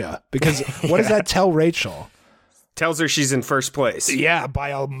bite you. Because what does that tell Rachel? Tells her she's in first place. Yeah, by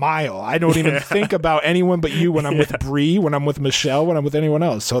a mile. I don't even think about anyone but you when I'm with Bree, when I'm with Michelle, when I'm with anyone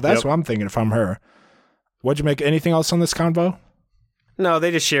else. So that's what I'm thinking if I'm her. What'd you make? Anything else on this convo? No,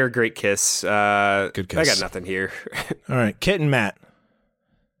 they just share a great kiss. Good kiss. I got nothing here. All right, Kit and Matt.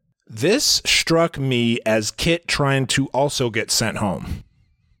 This struck me as Kit trying to also get sent home.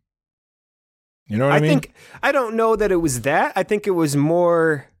 You know what I mean? I don't know that it was that. I think it was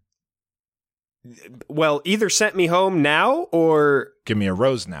more, well, either sent me home now or Give me a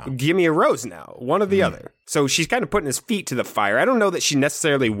rose now. give me a rose now. One or the other. So she's kind of putting his feet to the fire. I don't know that she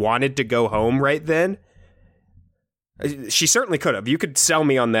necessarily wanted to go home right then. She certainly could have. You could sell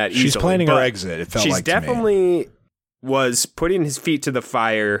me on that easily. She's planning her but exit, it felt she's like to me. definitely was putting his feet to the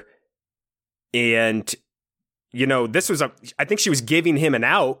fire. And, this was I think she was giving him an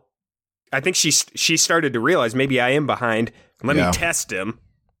out. I think she started to realize maybe I am behind. Let me test him.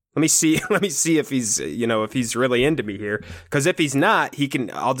 Let me see if he's, if he's really into me here. Because if he's not,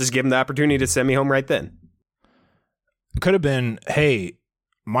 I'll just give him the opportunity to send me home right then. It could have been, hey,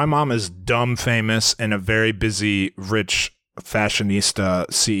 my mom is dumb famous and a very busy, rich fashionista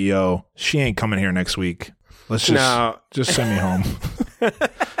CEO. She ain't coming here next week. Let's just send me home.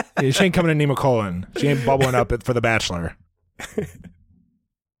 She ain't coming to Nemacolin. She ain't bubbling up for The Bachelor.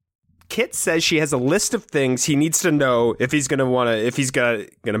 Kit says she has a list of things he needs to know if he's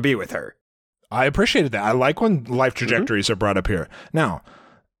gonna be with her. I appreciated that. I like when life trajectories are brought up here. Now,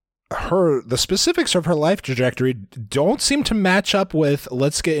 the specifics of her life trajectory don't seem to match up with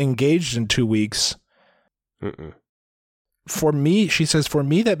let's get engaged in 2 weeks. Mm-mm. For me, she says, for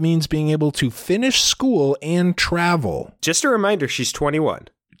me, that means being able to finish school and travel. Just a reminder, she's 21.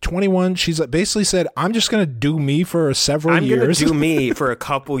 21. She's basically said, I'm just going to do me for several years. I'm going to do me for a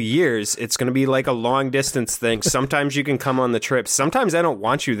couple years. It's going to be like a long distance thing. Sometimes you can come on the trip. Sometimes I don't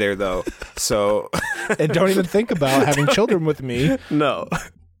want you there, though. So, and don't even think about having children with me. No.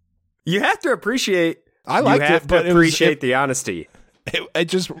 You have to appreciate. I liked it, but appreciate the honesty. It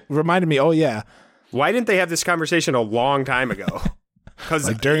just reminded me, oh, yeah. Why didn't they have this conversation a long time ago? Because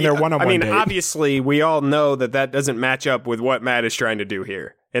like during their one-on-one date. Obviously, we all know that doesn't match up with what Matt is trying to do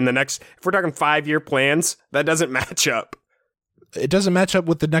here. In the next, if we're talking 5-year plans, that doesn't match up. It doesn't match up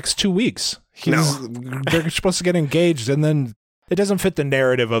with the next 2 weeks. No. They're supposed to get engaged, and then it doesn't fit the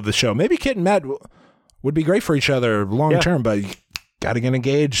narrative of the show. Maybe Kit and Matt would be great for each other long term, but you got to get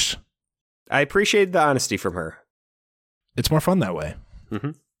engaged. I appreciate the honesty from her. It's more fun that way.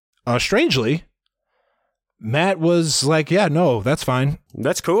 Mm-hmm. Strangely, Matt was like, yeah, no, that's fine.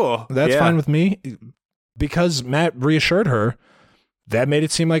 That's cool. That's fine with me. Because Matt reassured her, that made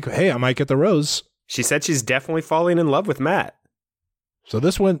it seem like, hey, I might get the rose. She said she's definitely falling in love with Matt. So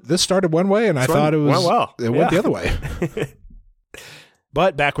this started one way, and I thought it went the other way.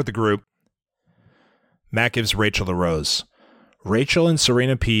 But back with the group, Matt gives Rachel the rose. Rachel and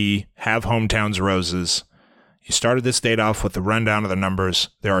Serena P have Hometown's roses. You started this date off with the rundown of the numbers.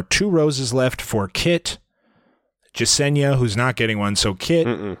 There are 2 roses left for Kit, Jasenia, who's not getting one. So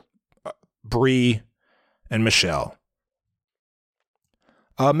Kit, Bree, and Michelle.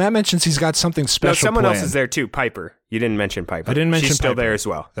 Matt mentions he's got something special. No, someone planned. else is there too. Piper. You didn't mention Piper. I didn't mention She's still Piper. there as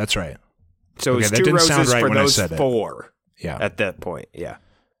well. That's right. So it's 2 roses for those 4. Yeah. At that point, yeah.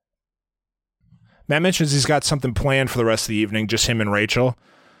 Matt mentions he's got something planned for the rest of the evening, just him and Rachel.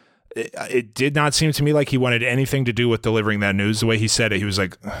 It did not seem to me like he wanted anything to do with delivering that news. The way he said it, he was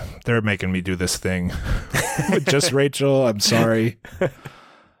like, they're making me do this thing. With just Rachel, I'm sorry.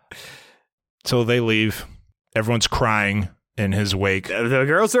 So they leave. Everyone's crying in his wake. The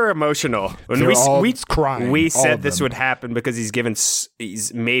girls are emotional. When They're all crying. We said this would happen because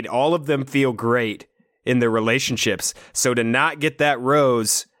he's made all of them feel great in their relationships. So to not get that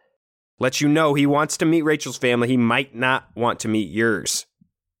rose lets you know he wants to meet Rachel's family. He might not want to meet yours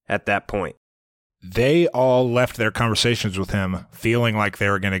at that point. They all left their conversations with him feeling like they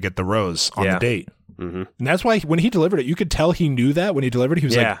were going to get the rose on the date. Mm-hmm. And that's why when he delivered it, you could tell he knew that when he delivered it. He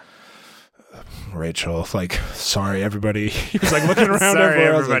was like, Rachel, like, sorry, everybody. He was like looking around sorry,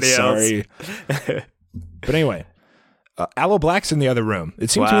 everybody else. Sorry. But anyway, Aloe Black's in the other room. It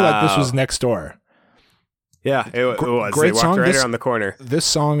seemed to me like this was next door. Yeah, it was. Great they song. walked right around the corner. This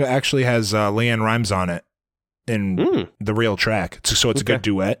song actually has Leanne Rimes on it in the real track. So it's a good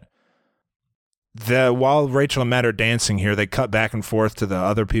duet. While Rachel and Matt are dancing here, they cut back and forth to the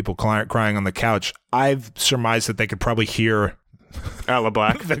other people crying on the couch. I've surmised that they could probably hear Aloe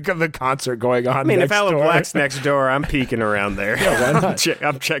Black. the concert going on. I mean, if Aloe door. Black's next door, I'm peeking around there. Yeah, why not?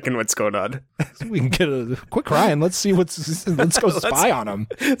 I'm checking what's going on. We can get a quick crying. Let's see let's go spy on him.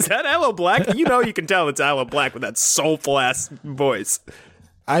 Is that Aloe Black? You know, you can tell it's Aloe Black with that soulful ass voice.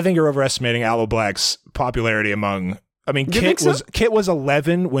 I think you're overestimating Aloe Black's popularity among. I mean, Kit was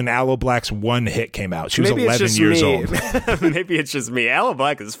 11 when Aloe Black's one hit came out. She was 11 years old. Maybe it's just me. Aloe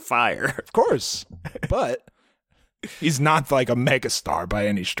Black is fire. Of course. But he's not like a megastar by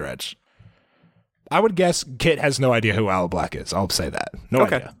any stretch. I would guess Kit has no idea who Aloe Black is. I'll say that. No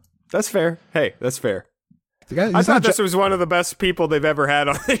idea. That's fair. Hey, that's fair. Guy, I thought this was one of the best people they've ever had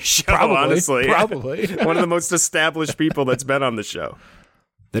on the show, honestly. Probably. One of the most established people that's been on the show.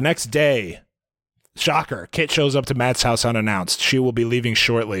 The next day, shocker, Kit shows up to Matt's house unannounced. She will be leaving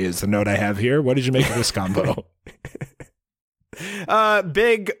shortly is the note I have here. What did you make of this combo?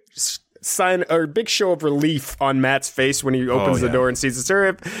 Big sign or big show of relief on Matt's face when he opens the door and sees us.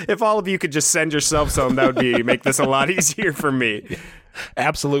 Sir, if all of you could just send yourselves home, that would make this a lot easier for me.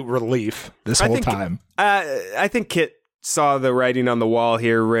 Absolute relief this whole time. I think Kit saw the writing on the wall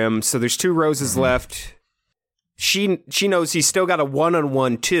here, Rim. So there's 2 roses left. She knows he's still got a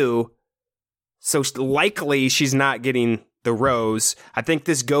 1-on-1 too. So likely she's not getting the rose. I think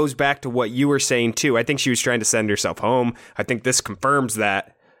this goes back to what you were saying too. I think she was trying to send herself home. I think this confirms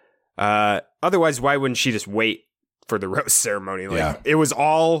that. Otherwise, why wouldn't she just wait for the rose ceremony? It was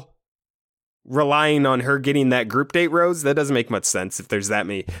all relying on her getting that group date rose. That doesn't make much sense if there's that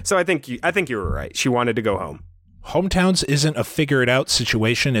many. So I think you were right. She wanted to go home. Hometowns isn't a figure it out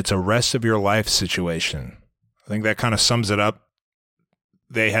situation. It's a rest of your life situation. I think that kind of sums it up.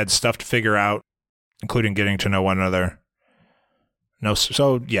 They had stuff to figure out, including getting to know one another. No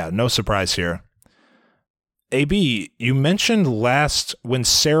surprise here. AB, you mentioned when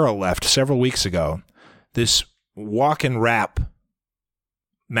Sarah left several weeks ago, this walk and rap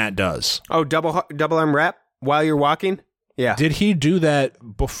Matt does. Oh, double arm wrap while you're walking? Yeah. Did he do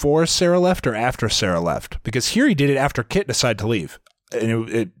that before Sarah left or after Sarah left? Because here he did it after Kit decided to leave. And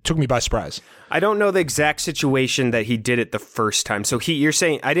it took me by surprise. I don't know the exact situation that he did it the first time. So you're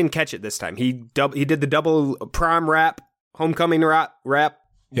saying, I didn't catch it this time. He did the double prom wrap, homecoming wrap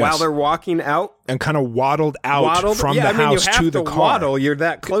while they're walking out. And kind of waddled out from the house to the car. Waddle. You're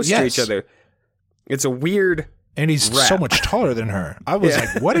that close to each other. It's a weird... And he's so much taller than her. I was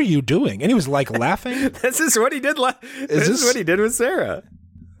like, what are you doing? And he was like laughing. This is what he did. This is what he did with Sarah.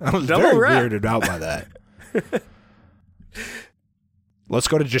 I was very weirded out by that. Let's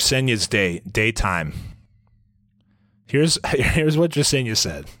go to Jasenia's daytime. Here's what Jasenia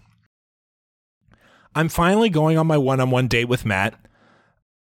said. I'm finally going on my one-on-one date with Matt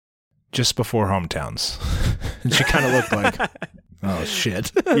just before hometowns. And she kind of looked like, oh,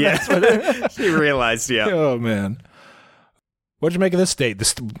 shit. Yeah, she realized, yeah. Oh, man. What'd you make of this date?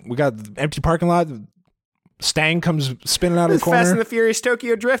 We got empty parking lot. Stang comes spinning out of the corner. Fast and the Furious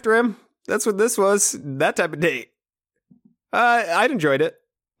Tokyo Drift Rim. That's what this was. That type of date. I'd enjoyed it.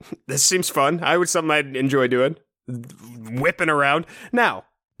 This seems fun. Something I'd enjoy doing. Whipping around. Now,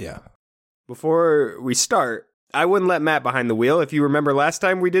 before we start, I wouldn't let Matt behind the wheel. If you remember last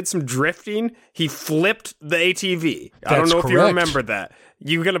time we did some drifting, he flipped the ATV. I don't know if you remember that.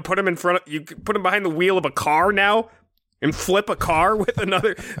 You gonna put him behind the wheel of a car now and flip a car with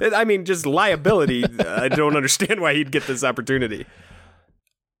another? I mean, just liability. I don't understand why he'd get this opportunity.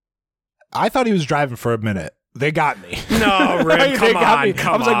 I thought he was driving for a minute. They got me. No, Rim, come on.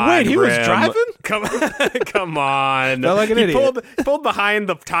 I was like, wait, he was driving? Come on. Felt like an idiot. Pulled behind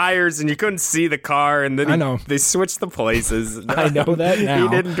the tires and you couldn't see the car, and then they switched the places. I know that now.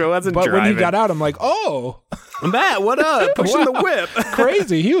 He wasn't but driving. When he got out, I'm like, oh. Matt, what up? Pushing the whip.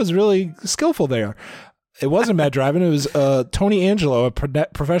 Crazy. He was really skillful there. It wasn't Matt driving. It was Tony Angelo, a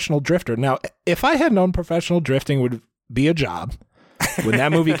professional drifter. Now, if I had known professional drifting would be a job when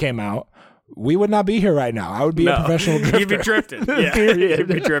that movie came out, we would not be here right now. I would be a professional drifter. You'd be drifting. Yeah, you'd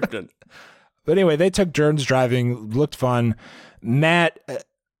be drifting. But anyway, they took turns driving. Looked fun. Matt,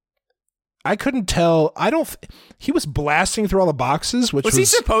 I couldn't tell. He was blasting through all the boxes. Was he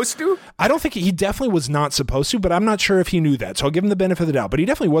supposed to? I don't think he definitely was not supposed to, but I'm not sure if he knew that. So I'll give him the benefit of the doubt. But he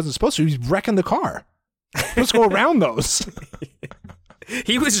definitely wasn't supposed to. He was wrecking the car. Let's go around those.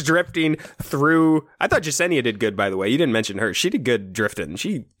 He was drifting through. I thought Jasenia did good, by the way. You didn't mention her. She did good drifting.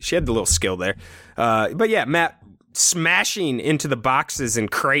 She had the little skill there. But yeah, Matt smashing into the boxes and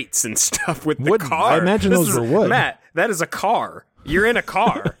crates and stuff with the car. I imagine those were wood. Matt, that is a car. You're in a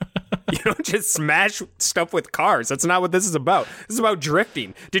car. You don't just smash stuff with cars. That's not what this is about. This is about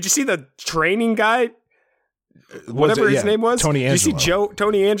drifting. Did you see the training guy? Whatever his name was. Tony Angelo. Did you see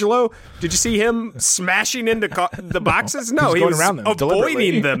Tony Angelo? Did you see him smashing into the boxes? No, he was around them,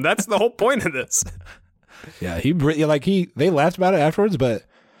 avoiding them. That's the whole point of this. Yeah, they laughed about it afterwards, but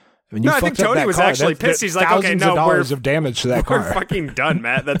when you I think Tony was actually pissed. He's like, okay, no, $1,000s of damage to that car. We're fucking done,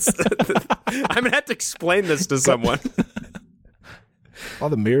 Matt. That's I'm gonna have to explain this to someone. All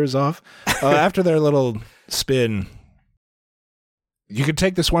the mirrors off. After their little spin, you could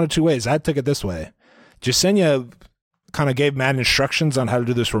take this one of two ways. I took it this way. Jasenia kind of gave Matt instructions on how to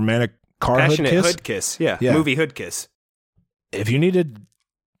do this romantic passionate hood kiss. Yeah, movie hood kiss. If you needed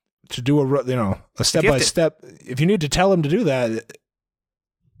to do a step by step, if you need to tell him to do that,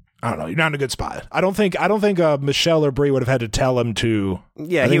 I don't know. You're not in a good spot. I don't think Michelle or Brie would have had to tell him to.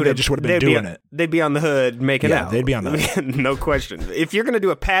 Yeah, they just would have been doing it. They'd be on the hood making out. Yeah, they'd be on the hood. No question. If you're gonna do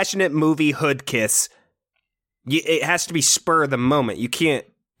a passionate movie hood kiss, it has to be spur of the moment. It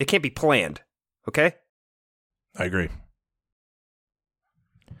can't be planned. Okay. I agree.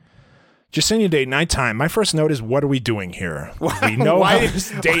 Jasenia date nighttime. My first note is, what are we doing here? We know how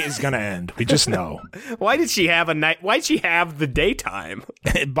this date is going to end. We just know. Why did she have Why'd she have the daytime?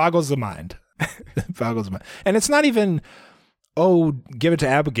 It boggles the mind. And it's not even, give it to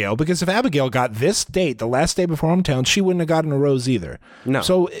Abigail, because if Abigail got this date, the last day before hometown, she wouldn't have gotten a rose either. No.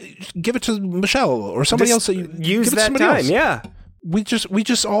 So give it to Michelle or somebody else. Use that time. Else. Yeah. We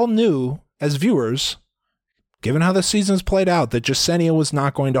just all knew as viewers, given how the season's played out, that Jasenia was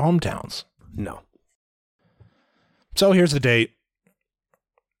not going to hometowns. No. So here's the date.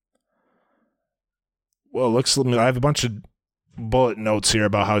 Well, I have a bunch of bullet notes here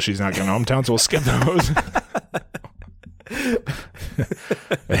about how she's not going to hometowns, so we'll skip those.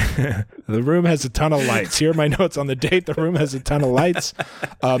 The room has a ton of lights. Here are my notes on the date. The room has a ton of lights.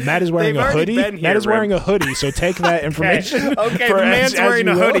 Matt is wearing a hoodie. Matt is wearing a hoodie, so take that information. Okay, the man's wearing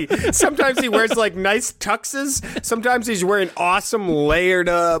a hoodie. Sometimes he wears like nice tuxes. Sometimes he's wearing awesome layered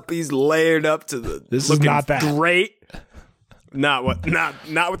up. He's layered up to the. This is not that great. Not with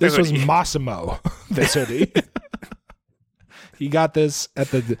the This hoodie. was Massimo. This hoodie. He got this at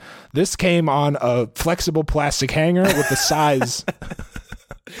the. This came on a flexible plastic hanger with the size.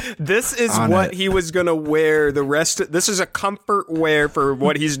 This is what he was going to wear the rest. This is a comfort wear for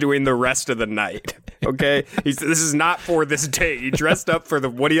what he's doing the rest of the night. Okay, this is not for this date. He dressed up for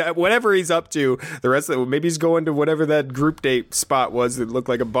whatever he's up to. The rest of maybe he's going to whatever that group date spot was that looked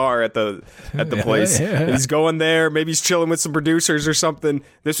like a bar at the place. Yeah. He's going there. Maybe he's chilling with some producers or something.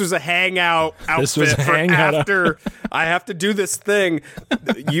 This was a hangout outfit for after. I have to do this thing.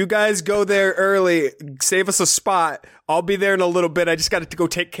 You guys go there early. Save us a spot. I'll be there in a little bit. I just got to go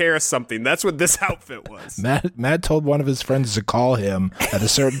take care of something. That's what this outfit was. Matt told one of his friends to call him at a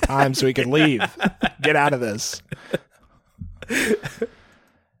certain time so he could leave. Get out of this.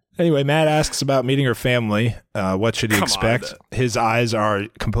 Anyway, Matt asks about meeting her family. What should he expect? His eyes are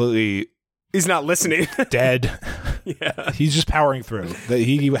completely... He's not listening. Dead. Yeah. He's just powering through.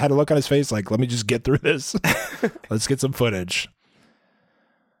 He had a look on his face like, let me just get through this. Let's get some footage.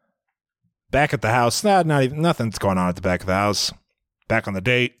 Back at the house, nothing's going on at the back of the house. Back on the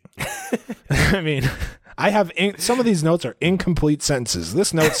date. I mean, I have some of these notes are incomplete sentences.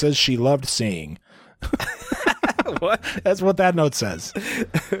 This note says she loved seeing. What? That's what that note says.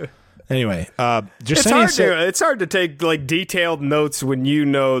 Anyway, it's hard to take like detailed notes when you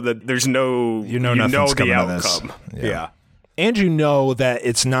know that there's no nothing's coming the outcome. This. Yeah. And you know that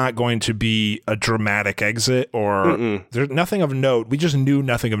it's not going to be a dramatic exit or there's nothing of note. We just knew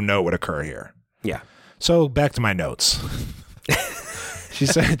nothing of note would occur here. Yeah. So back to my notes. She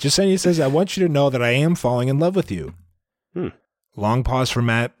said, Jasenia says, I want you to know that I am falling in love with you. Long pause for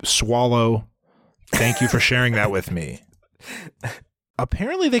Matt. Swallow. Thank you for sharing that with me.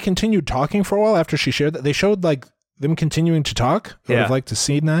 Apparently they continued talking for a while after she shared that. They showed like them continuing to talk. I would have liked to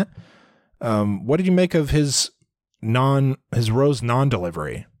see that. What did you make of his rose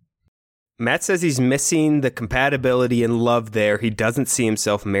non-delivery? Matt says he's missing the compatibility and love there. He doesn't see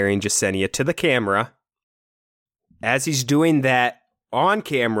himself marrying Jasenia to the camera. As he's doing that on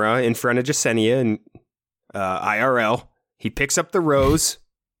camera in front of Jasenia and IRL, he picks up the rose,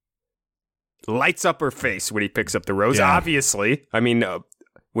 lights up her face when he picks up the rose. Yeah. Obviously, I mean,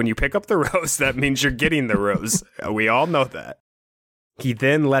 when you pick up the rose, that means you're getting the rose. We all know that. He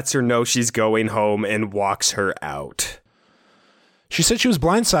then lets her know she's going home and walks her out. She said she was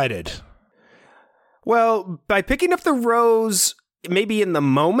blindsided. Well, by picking up the rose, maybe in the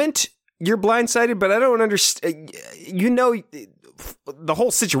moment, you're blindsided, but I don't understand. You know, the whole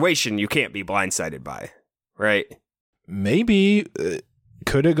situation you can't be blindsided by, right? Maybe.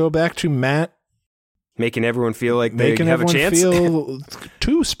 Could it go back to Matt? Making everyone feel like they have a chance? Feel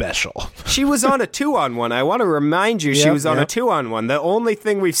too special. She was on a 2-on-1. I want to remind you, she was on a 2-on-1. The only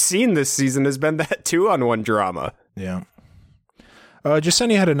thing we've seen this season has been that 2-on-1 drama. Yeah.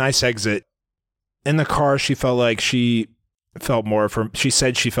 Jasenia had a nice exit. In the car, she felt like she felt more for... She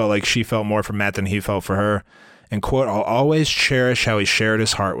said she felt like she felt more for Matt than he felt for her. And, quote, I'll always cherish how he shared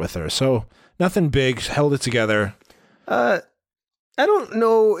his heart with her. So, nothing big. Held it together. I don't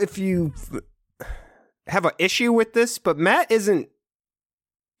know if you have an issue with this, but Matt isn't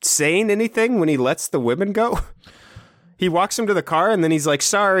saying anything when he lets the women go. He walks them to the car and then he's like,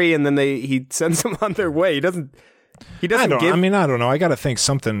 sorry, and then he sends them on their way. He doesn't give... I don't know. I got to think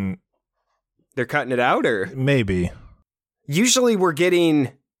something... They're cutting it out, or? Maybe. Usually we're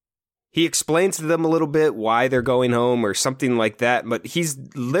getting... He explains to them a little bit why they're going home or something like that, but he's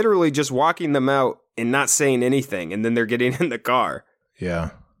literally just walking them out and not saying anything, and then they're getting in the car.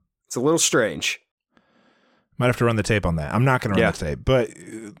 Yeah. It's a little strange. Might have to run the tape on that. I'm not going to run the tape, but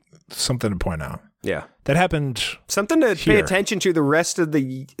something to point out. Yeah. That happened. Something to pay attention to the rest of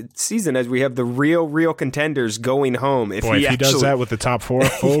the season as we have the real contenders going home. If he does that with the top 4,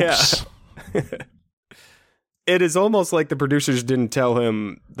 folks. It is almost like the producers didn't tell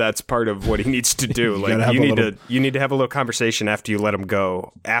him that's part of what he needs to do. You need to have a little conversation after you let him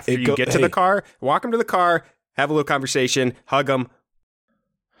go. After you get to the car, walk him to the car, have a little conversation, hug him,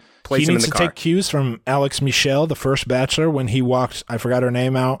 place him in the car. He needs to take cues from Alex Michel, the first Bachelor, when he walked, I forgot her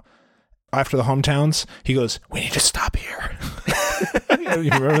name, out after the hometowns. He goes, we need to stop here.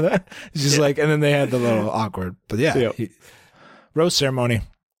 You remember that? He's just like, and then they had the little awkward. But rose ceremony.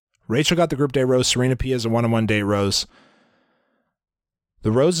 Rachel got the group day rose. Serena P has a one-on-one date rose.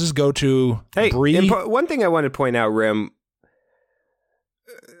 The roses go to Bree. One thing I want to point out, Rim.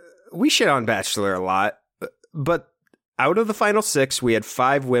 we shit on Bachelor a lot, but out of the final 6, we had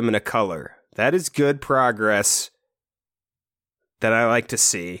 5 women of color. That is good progress that I like to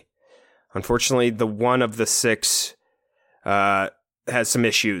see. Unfortunately, the one of the 6 has some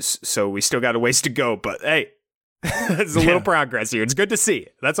issues, so we still got a ways to go, but hey, there's a little progress here. It's good to see.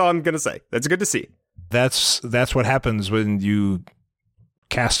 That's all I'm going to say. That's good to see. That's what happens when you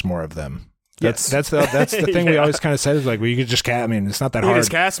cast more of them. That's Yes. that's the thing we always kind of said is like, well, you could just cast. I mean, it's not that You hard. just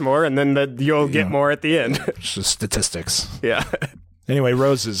cast more, and then you'll get more at the end. It's just statistics. Yeah. Anyway,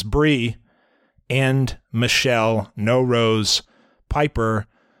 roses. Bree and Michelle, no Rose. Piper,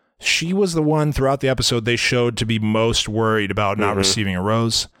 she was the one throughout the episode they showed to be most worried about not receiving a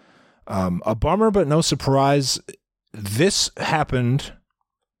rose. A bummer, but no surprise. This happened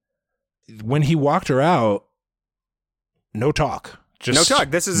when he walked her out. No talk. Just No talk.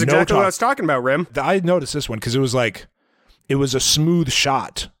 This is no exactly what talk. I was talking about, Rim. I noticed this one because it was a smooth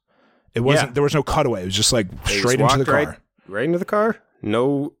shot. It wasn't. Yeah. There was no cutaway. It was just like They straight just into the walked car. Right into the car?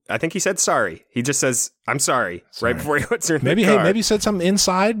 No, I think he said sorry. He just says, I'm sorry, right before he puts her in Maybe the car. maybe he said something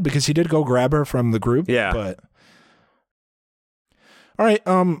inside because he did go grab her from the group. Yeah. But all right,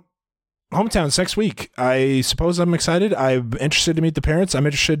 hometowns next week. I suppose I'm excited. I'm interested to meet the parents. I'm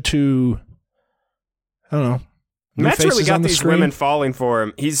interested to, I don't know. new Matt's really faces got on the these screen. women falling for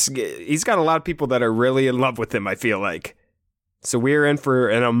him. He's got a lot of people that are really in love with him, I feel like. So we're in for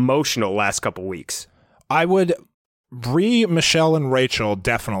an emotional last couple weeks. I would. Bree, Michelle, and Rachel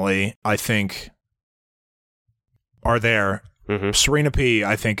definitely, I think, are there. Mm-hmm. Serena P,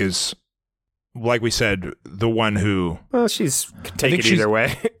 I think, is, like we said, the one who... Well, she's think take it she's- either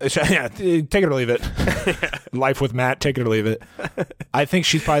way. Yeah, take it or leave it. Life with Matt, take it or leave it. I think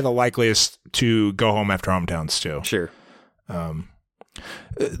she's probably the likeliest to go home after hometowns, too. Sure.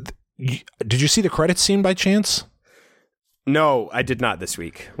 Did you see the credits scene by chance? No, I did not this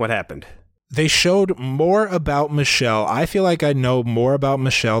week. What happened? They showed more about Michelle. I feel like I know more about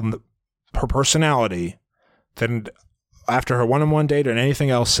Michelle and her personality than after her one-on-one date or anything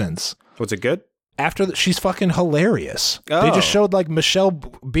else since. Was it good? She's fucking hilarious. They Oh. just showed like Michelle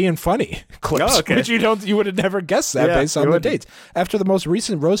being funny clips, Oh, okay. which you would have never guessed that Yeah, based on you the wouldn't. dates. After the most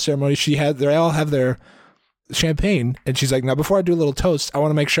recent rose ceremony, they all have their champagne, and she's like, now before I do a little toast, I want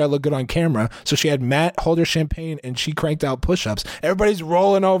to make sure I look good on camera. So she had Matt hold her champagne, and she cranked out push-ups. Everybody's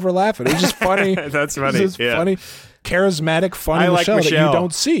rolling over laughing. It was just funny. That's funny, It was just yeah. funny, charismatic, funny I like Michelle that you Michelle.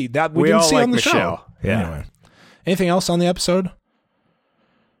 don't see. That we We didn't all see like on the Michelle. show. Yeah. Anyway, anything else on the episode?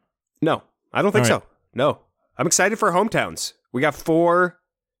 No, I don't think All right. so. No. I'm excited for hometowns. We got 4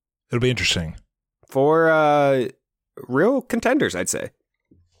 It'll be interesting. real contenders, I'd say.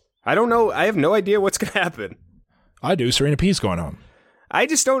 I don't know. I have no idea what's going to happen. I do. Serena P's going home. I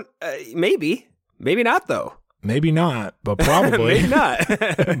just don't. Maybe. Maybe not, though. Maybe not, but probably. Maybe not.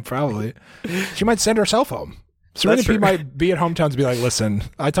 Probably. She might send herself home. Serena That's P true. might be at hometowns and be like, listen,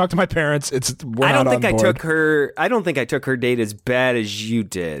 I talked to my parents. We're I not don't think on I board. took her. I don't think I took her date as bad as you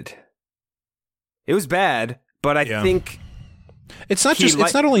did. It was bad, but I Yeah. think It's not he just.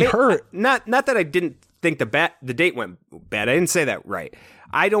 It's not only her. Not that I didn't think the date went bad. I didn't say that right.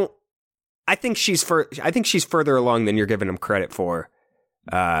 I think she's further along than you're giving him credit for.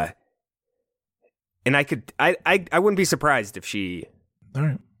 And I wouldn't be surprised if she All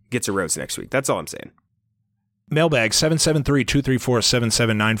right. gets a rose next week. That's all I'm saying. Mailbag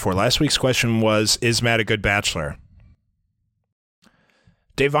 773-234-7794. Last week's question was, is Matt a good bachelor?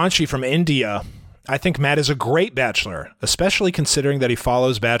 Devanshi from India. I think Matt is a great bachelor, especially considering that he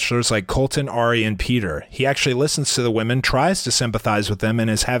follows bachelors like Colton, Ari, and Peter. He actually listens to the women, tries to sympathize with them, and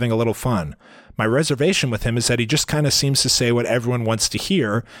is having a little fun. My reservation with him is that he just kind of seems to say what everyone wants to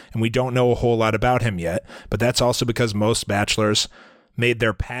hear, and we don't know a whole lot about him yet. But that's also because most bachelors made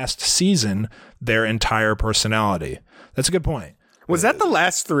their past season their entire personality. That's a good point. Was that the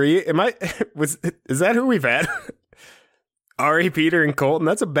last 3? Is that who we've had? Ari, Peter, and Colton.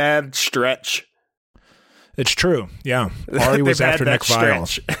 That's a bad stretch. It's true. Yeah. Ari was They've had after that Nick Vial.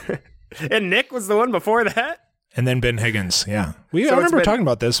 stretch. And Nick was the one before that? And then Ben Higgins. Yeah. So I it's remember been- talking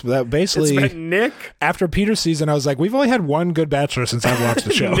about this. That basically, It's been Nick, after Peter's season, I was like, we've only had one good bachelor since I've watched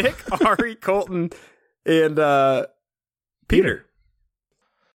the show. Nick, Ari, Colton, and Peter.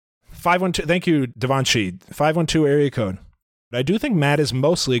 512. Thank you, Devanshi. 512 area code. I do think Matt is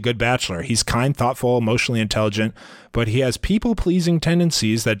mostly a good bachelor. He's kind, thoughtful, emotionally intelligent, but he has people-pleasing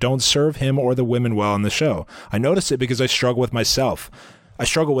tendencies that don't serve him or the women well in the show. I notice it because I struggle with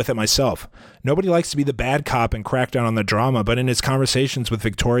it myself. Nobody likes to be the bad cop and crack down on the drama, but in his conversations with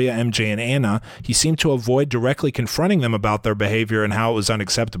Victoria, MJ, and Anna, he seemed to avoid directly confronting them about their behavior and how it was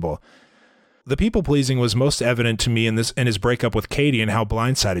unacceptable. The people-pleasing was most evident to me in his breakup with Katie and how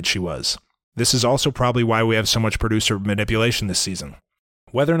blindsided she was. This is also probably why we have so much producer manipulation this season.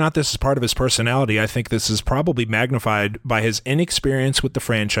 Whether or not this is part of his personality, I think this is probably magnified by his inexperience with the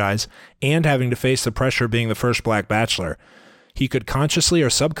franchise and having to face the pressure of being the first Black Bachelor. He could consciously or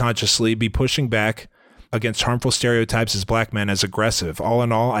subconsciously be pushing back against harmful stereotypes as black men as aggressive. All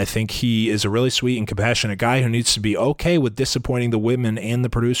in all, I think he is a really sweet and compassionate guy who needs to be okay with disappointing the women and the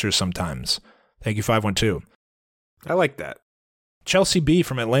producers sometimes. Thank you, 512. I like that. Chelsea B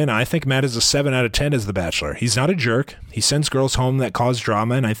from Atlanta, I think Matt is a 7 out of 10 as The Bachelor. He's not a jerk. He sends girls home that cause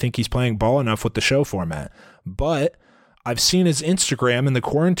drama, and I think he's playing ball enough with the show format. But I've seen his Instagram and the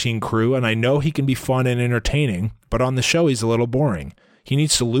Quarantine Crew, and I know he can be fun and entertaining, but on the show he's a little boring. He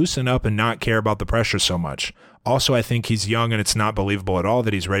needs to loosen up and not care about the pressure so much. Also, I think he's young, and it's not believable at all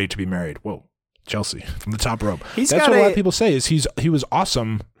that he's ready to be married. Whoa, Chelsea from the top rope. That's what a lot of people say is he was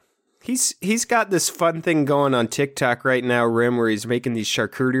awesome. He's got this fun thing going on TikTok right now, Rim, where he's making these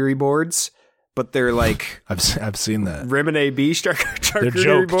charcuterie boards, but they're like I've seen that Rim and AB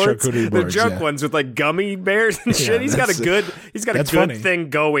charcuterie boards. They're joke ones with like gummy bears and shit. He's got a good thing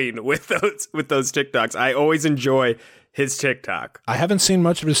going with those TikToks. I always enjoy his TikTok. I haven't seen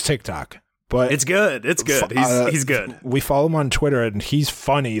much of his TikTok, but it's good. It's good. He's good. We follow him on Twitter, and he's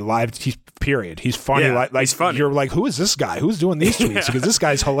funny live. He's funny. Yeah, like he's funny. You're like, who is this guy? Who's doing these tweets? Because this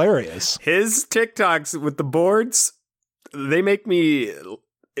guy's hilarious. His TikToks with the boards, they make me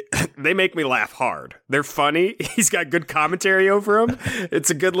laugh hard. They're funny. He's got good commentary over them.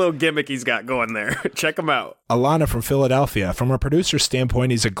 It's a good little gimmick he's got going there. Check him out. Alana from Philadelphia. From a producer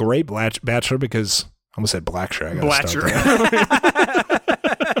standpoint, he's a great bachelor because I almost said Blacksher.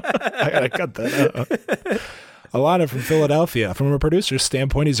 I gotta cut that out. Alana from Philadelphia. From a producer's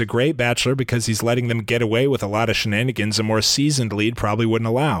standpoint, he's a great bachelor because he's letting them get away with a lot of shenanigans a more seasoned lead probably wouldn't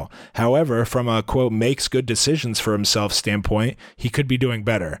allow. However, from a, quote, makes good decisions for himself standpoint, he could be doing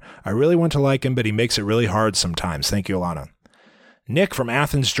better. I really want to like him, but he makes it really hard sometimes. Thank you, Alana. Nick from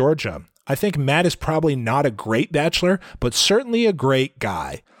Athens, Georgia. I think Matt is probably not a great bachelor, but certainly a great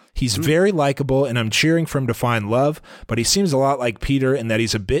guy. He's very likable, and I'm cheering for him to find love, but he seems a lot like Peter in that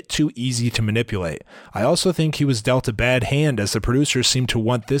he's a bit too easy to manipulate. I also think he was dealt a bad hand, as the producers seem to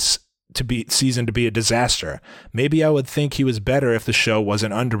want this season to be a disaster. Maybe I would think he was better if the show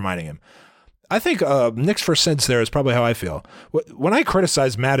wasn't undermining him. I think Nick's first sentence there is probably how I feel. When I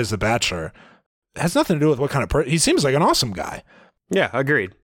criticize Matt as the Bachelor, it has nothing to do with what kind of person. He seems like an awesome guy. Yeah,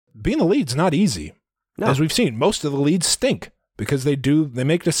 agreed. Being the lead's not easy. No. As we've seen, most of the leads stink. Because they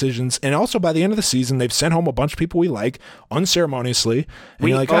make decisions, and also by the end of the season, they've sent home a bunch of people we like unceremoniously. And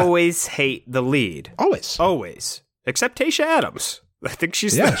we always hate the lead. Always. Except Tayshia Adams. I think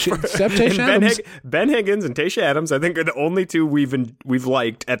she's except Tayshia Adams. Ben Higgins and Tayshia Adams, I think, are the only two we've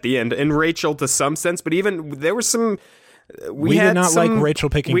liked at the end, and Rachel to some sense. But even there was some. We did not like Rachel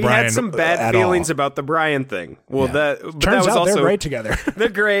picking Brian. We had some bad feelings about the Brian thing. Well, turns that was out also, they're great together. They're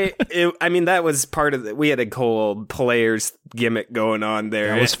great. That was part of we had a whole players gimmick going on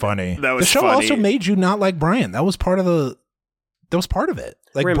there. That was funny. The show funny. Also made you not like Brian. That was part of it.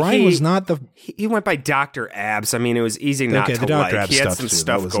 Like Rim, Brian was not the. He went by Dr. Abs. I mean, it was easy not to like. Abs he had some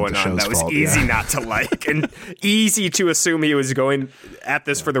stuff going on that was easy not to like, and easy to assume he was going at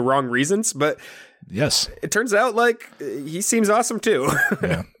this for the wrong reasons. But yes, it turns out like he seems awesome too.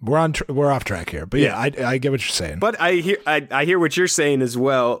 Yeah, we're off track here, but yeah, I get what you're saying. But I hear what you're saying as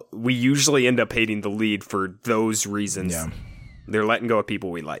well. We usually end up hating the lead for those reasons. Yeah, they're letting go of people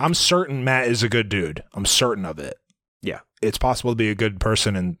we like. I'm certain Matt is a good dude. I'm certain of it. Yeah. It's possible to be a good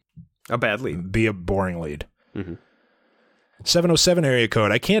person and a bad lead. Be a boring lead. Mm-hmm. 707 area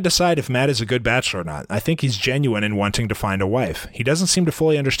code. I can't decide if Matt is a good bachelor or not. I think he's genuine in wanting to find a wife. He doesn't seem to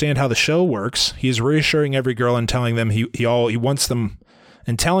fully understand how the show works. He is reassuring every girl and telling them he wants them,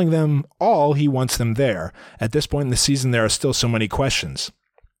 and telling them all he wants them there. At this point in the season, there are still so many questions.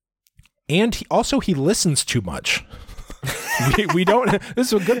 And he listens too much. we don't.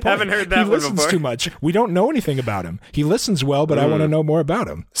 This is a good point. Haven't heard that one before. He listens too much. We don't know anything about him. He listens well, but I want to know more about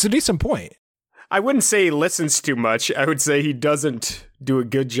him. It's a decent point. I wouldn't say he listens too much. I would say he doesn't do a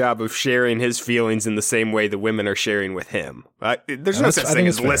good job of sharing his feelings in the same way the women are sharing with him. There's no such thing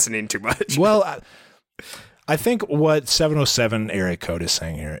as listening too much. Well, I think what 707 area code is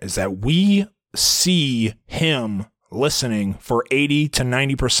saying here is that we see him listening for 80 to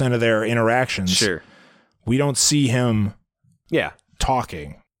 90% of their interactions. Sure. We don't see him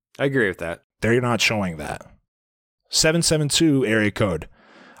talking. I agree with that. They're not showing that. 772 area code.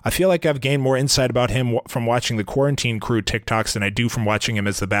 I feel like I've gained more insight about him from watching the Quarantine Crew TikToks than I do from watching him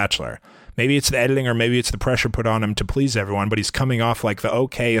as The Bachelor. Maybe it's the editing or maybe it's the pressure put on him to please everyone, but he's coming off like the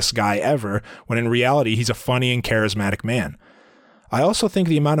okayest guy ever, when in reality he's a funny and charismatic man. I also think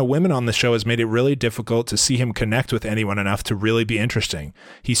the amount of women on the show has made it really difficult to see him connect with anyone enough to really be interesting.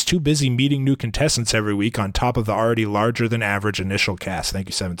 He's too busy meeting new contestants every week on top of the already larger than average initial cast. Thank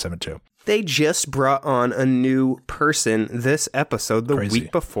you, 772. They just brought on a new person this episode, the Crazy.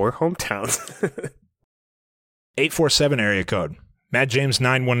 week before Hometowns. 847 area code. Matt James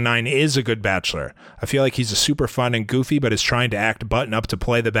 919 is a good Bachelor. I feel like he's a super fun and goofy, but is trying to act button up to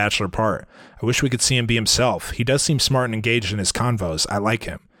play the Bachelor part. I wish we could see him be himself. He does seem smart and engaged in his convos. I like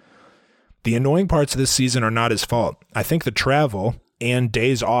him. The annoying parts of this season are not his fault. I think the travel and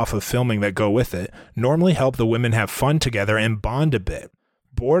days off of filming that go with it normally help the women have fun together and bond a bit.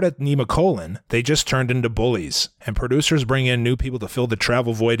 Bored at Nemacolin, they just turned into bullies, and producers bring in new people to fill the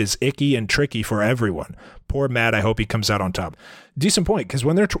travel void is icky and tricky for everyone. Poor Matt, I hope he comes out on top. Decent point, because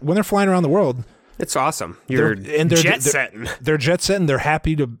when they're flying around the world, it's awesome. They're jet setting. They're jet setting. They're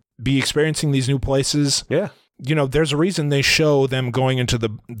happy to be experiencing these new places. Yeah. You know, there's a reason they show them going into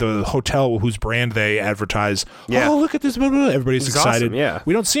the hotel whose brand they advertise. Yeah. Oh, look at this. Blah, blah, blah. Everybody's excited. Awesome, yeah.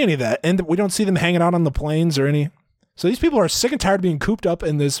 We don't see any of that. And we don't see them hanging out on the planes or any. So these people are sick and tired of being cooped up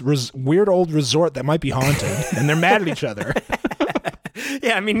in this weird old resort that might be haunted, and they're mad at each other.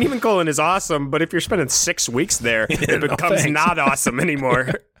 Yeah, I mean, Nemacolin is awesome, but if you're spending 6 weeks there, it becomes not awesome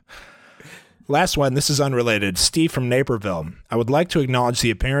anymore. Last one, this is unrelated. Steve from Naperville. I would like to acknowledge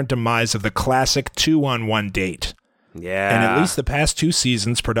the apparent demise of the classic 2-on-1 date. Yeah. And at least the past 2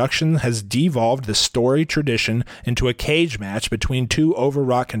 seasons, production has devolved the story tradition into a cage match between 2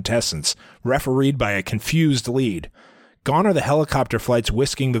 overwrought contestants, refereed by a confused lead. Gone are the helicopter flights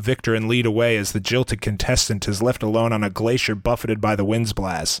whisking the victor and lead away as the jilted contestant is left alone on a glacier buffeted by the wind's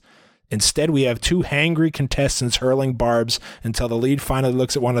blast. Instead, we have 2 hangry contestants hurling barbs until the lead finally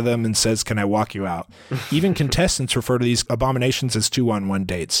looks at one of them and says, "Can I walk you out?" Even contestants refer to these abominations as 2-on-1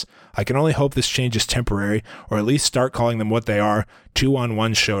 dates. I can only hope this change is temporary, or at least start calling them what they are,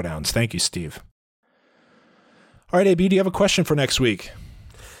 2-on-1 showdowns. Thank you, Steve. All right, AB, do you have a question for next week?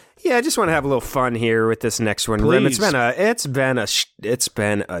 Yeah, I just want to have a little fun here with this next one. Rim, it's been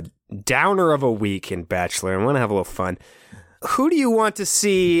a downer of a week in Bachelor. I want to have a little fun. Who do you want to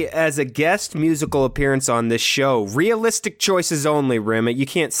see as a guest musical appearance on this show? Realistic choices only, Rim. You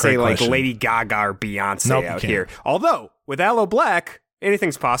can't say Great like question. Lady Gaga or Beyonce Nope, out you here. Although with Aloe Black,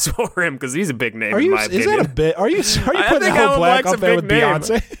 anything's possible for him because he's a big name. In my opinion. Is that a bit? Are you I putting think Aloe Black Black's up there with name.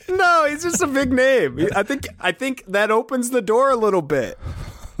 Beyonce? No, he's just a big name. I think that opens the door a little bit.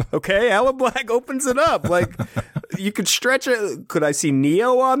 Okay, Aloe Black opens it up. Like, you could stretch it. Could I see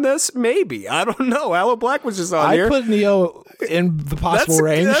Neo on this? Maybe. I don't know. Aloe Black was just on here. I put Neo in the possible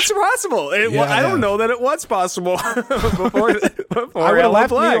range. That's possible. I don't know that it was possible before I would have Aloe left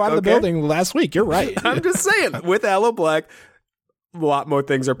Black. Neo out of the building last week. You're right. I'm just saying, with Aloe Black, a lot more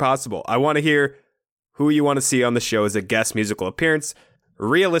things are possible. I want to hear who you want to see on the show as a guest musical appearance.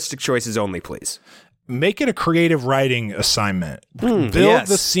 Realistic choices only, please. Make it a creative writing assignment. Build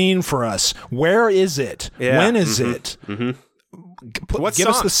the scene for us. Where is it? Yeah. When is it? What give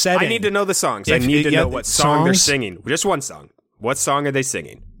song? us the setting. I need to know the songs. I If- need to yeah, know what song they're songs. singing. Just one song. What song are they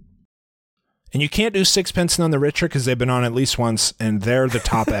singing? And you can't do Sixpence None the Richer because they've been on at least once, and they're the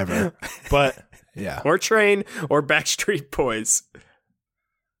top ever. But, yeah. Or Train or Backstreet Boys.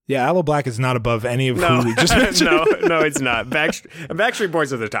 Yeah, Aloe Black is not above any of who we just mentioned. no, it's not. Backstreet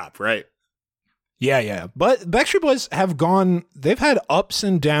Boys are the top, right? Yeah. But Backstreet Boys they've had ups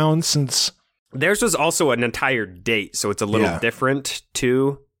and downs since... Theirs was also an entire date, so it's a little different,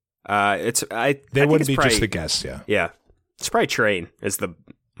 too. They wouldn't be just the guests, yeah. Yeah. It's probably Train is the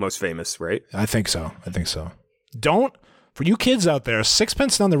most famous, right? I think so. Don't, for you kids out there,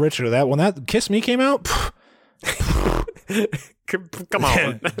 Sixpence None the Richer, when that Kiss Me came out, Come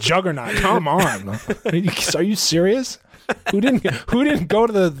on. Juggernaut, come on. Are you serious? Who didn't go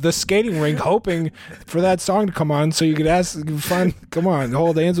to the skating rink hoping for that song to come on so you could come on,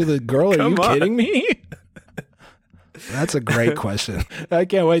 hold hands with a girl? Are you kidding me? That's a great question. I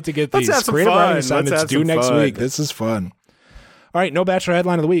can't wait to get these creative writing assignments due next week. This is fun. All right, no Bachelor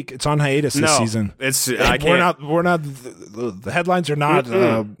headline of the week. It's on hiatus this season. We're not. The headlines are not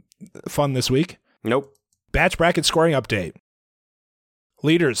fun this week. Nope. Batch bracket scoring update.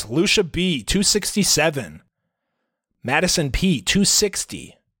 Leaders: Lucia B 267, Madison P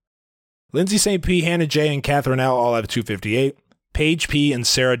 260, Lindsay St. P, Hannah J, and Catherine L all have 258. Paige P and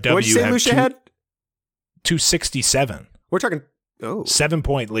Sarah W What'd you say have Lucia had? 267. We're talking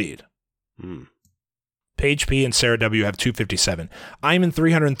 7-point lead. Paige P and Sarah W have 257. I'm in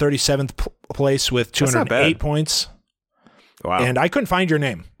 337th place with That's not 208 bad. points. Wow. And I couldn't find your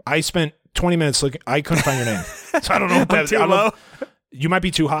name. I spent 20 minutes looking. I couldn't find your name. So I don't know what I'm that too I don't- low? You might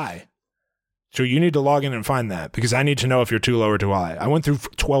be too high. So you need to log in and find that because I need to know if you're too low or too high. I went through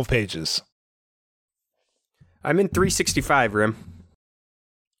 12 pages. I'm in 365, Rim.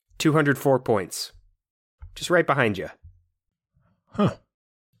 204 points. Just right behind you. Huh.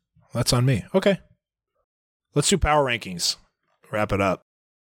 That's on me. Okay. Let's do power rankings. Wrap it up.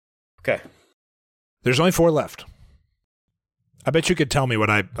 Okay. There's only 4 left. I bet you could tell me what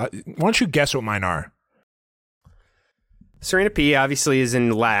why don't you guess what mine are? Serena P obviously is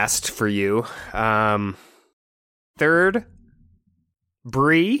in last for you. Third,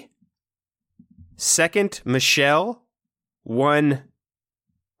 Bree. Second, Michelle. 1,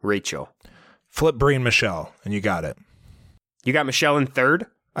 Rachel. Flip Bree and Michelle, and you got it. You got Michelle in third?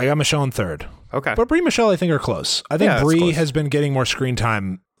 I got Michelle in third. Okay. But Bree and Michelle, I think, are close. I think Yeah, that's Bree close. has been getting more screen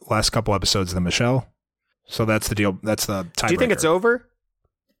time last couple episodes than Michelle. So that's the deal. That's the tiebreaker. Do you think it's over?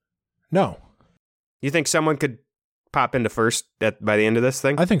 No, You think someone could pop into first by the end of this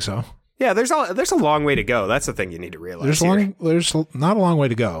thing? I think so. Yeah, there's a long way to go. That's the thing you need to realize. There's not a long way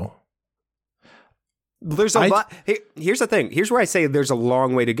to go. There's a lot. Here's the thing. Here's where I say there's a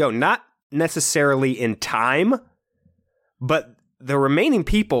long way to go. Not necessarily in time, but the remaining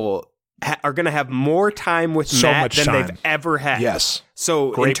people are going to have more time with So Matt much than time. they've ever had. Yes. So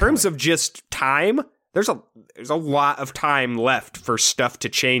in Great terms point. of just time, there's a lot of time left for stuff to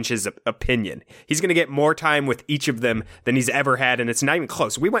change his opinion. He's going to get more time with each of them than he's ever had, and it's not even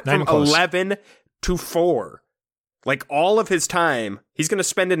close. We went Not from even close. 11 to 4. Like all of his time, he's going to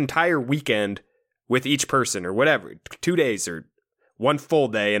spend an entire weekend with each person or whatever, 2 days or 1 full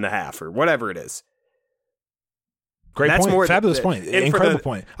day and a half or whatever it is. Great That's point. more Fabulous the- point. and for Incredible the-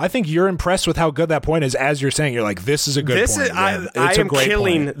 point. I think you're impressed with how good that point is as you're saying. You're like, this is a good This point. is man. I It's a am great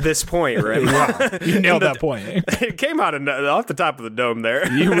killing point. this point, right? Wow. You nailed And that point. It came out off the top of the dome there.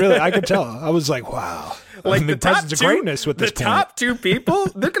 You really, I could tell. I was like, wow. Like the top presence of two, greatness with this the point. top 2 people,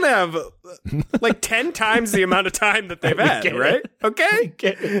 they're gonna have like 10 times the amount of time that they've had, get it. right? Okay,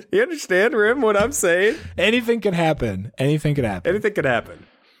 you understand, Rim? What I'm saying? Anything could happen. Anything could happen. Anything could happen.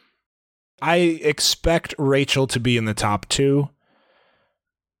 I expect Rachel to be in the top 2.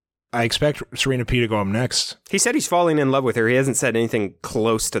 I expect Serena P to go up next. He said he's falling in love with her. He hasn't said anything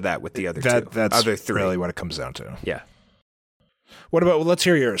close to that with the other 2. That's other 3. really what it comes down to. Yeah. What about? Well, let's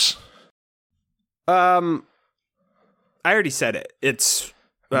hear yours. I already said it. It's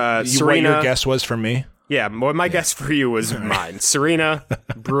What Serena. your guess was for me? Yeah, well, my guess for you was mine. Serena,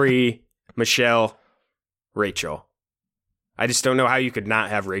 Bree, Michelle, Rachel. I just don't know how you could not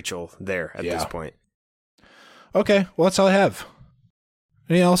have Rachel there at this point. Okay, well, that's all I have.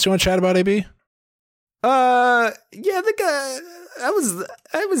 Anything else you want to chat about, AB? Yeah, the guy.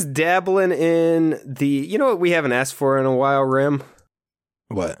 I was dabbling in the. You know what we haven't asked for in a while, Rim?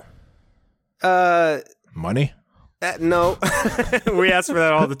 What? Money? No, we ask for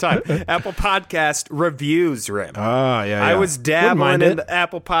that all the time. Apple Podcast reviews, Rim. Oh, yeah. I was Wouldn't dabbling mind in it. the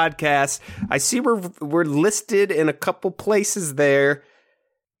Apple Podcasts. I see we're listed in a couple places there.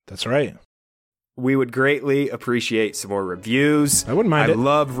 That's right. We would greatly appreciate some more reviews. I wouldn't mind I it.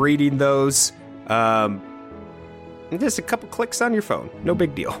 love reading those. Just a couple clicks on your phone. No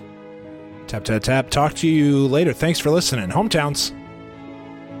big deal. Tap, tap, tap. Talk to you later. Thanks for listening. Hometowns.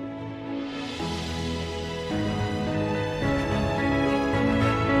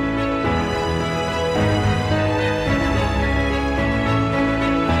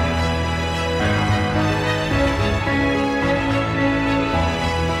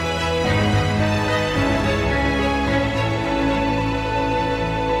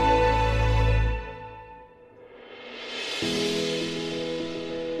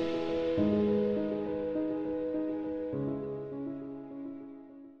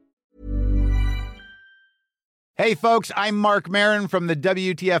 Hey, folks, I'm Mark Maron from the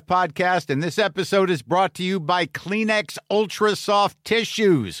WTF Podcast, and this episode is brought to you by Kleenex Ultra Soft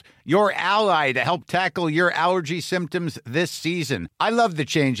Tissues, your ally to help tackle your allergy symptoms this season. I love the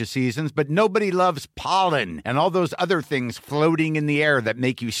change of seasons, but nobody loves pollen and all those other things floating in the air that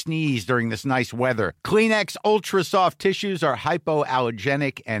make you sneeze during this nice weather. Kleenex Ultra Soft Tissues are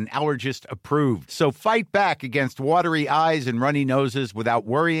hypoallergenic and allergist approved, so fight back against watery eyes and runny noses without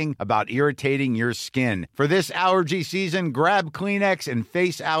worrying about irritating your skin. For this allergy season, grab Kleenex and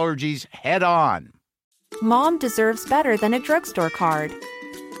face allergies head on. Mom deserves better than a drugstore card.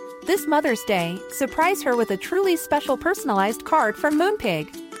 This Mother's Day, surprise her with a truly special personalized card from Moonpig.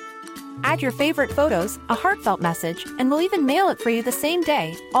 Add your favorite photos, a heartfelt message, and we'll even mail it for you the same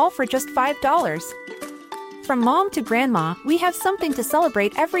day, all for just $5. From mom to grandma, we have something to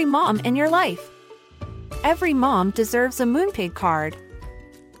celebrate every mom in your life. Every mom deserves a Moonpig card.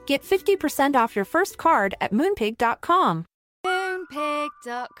 Get 50% off your first card at moonpig.com.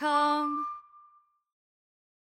 Moonpig.com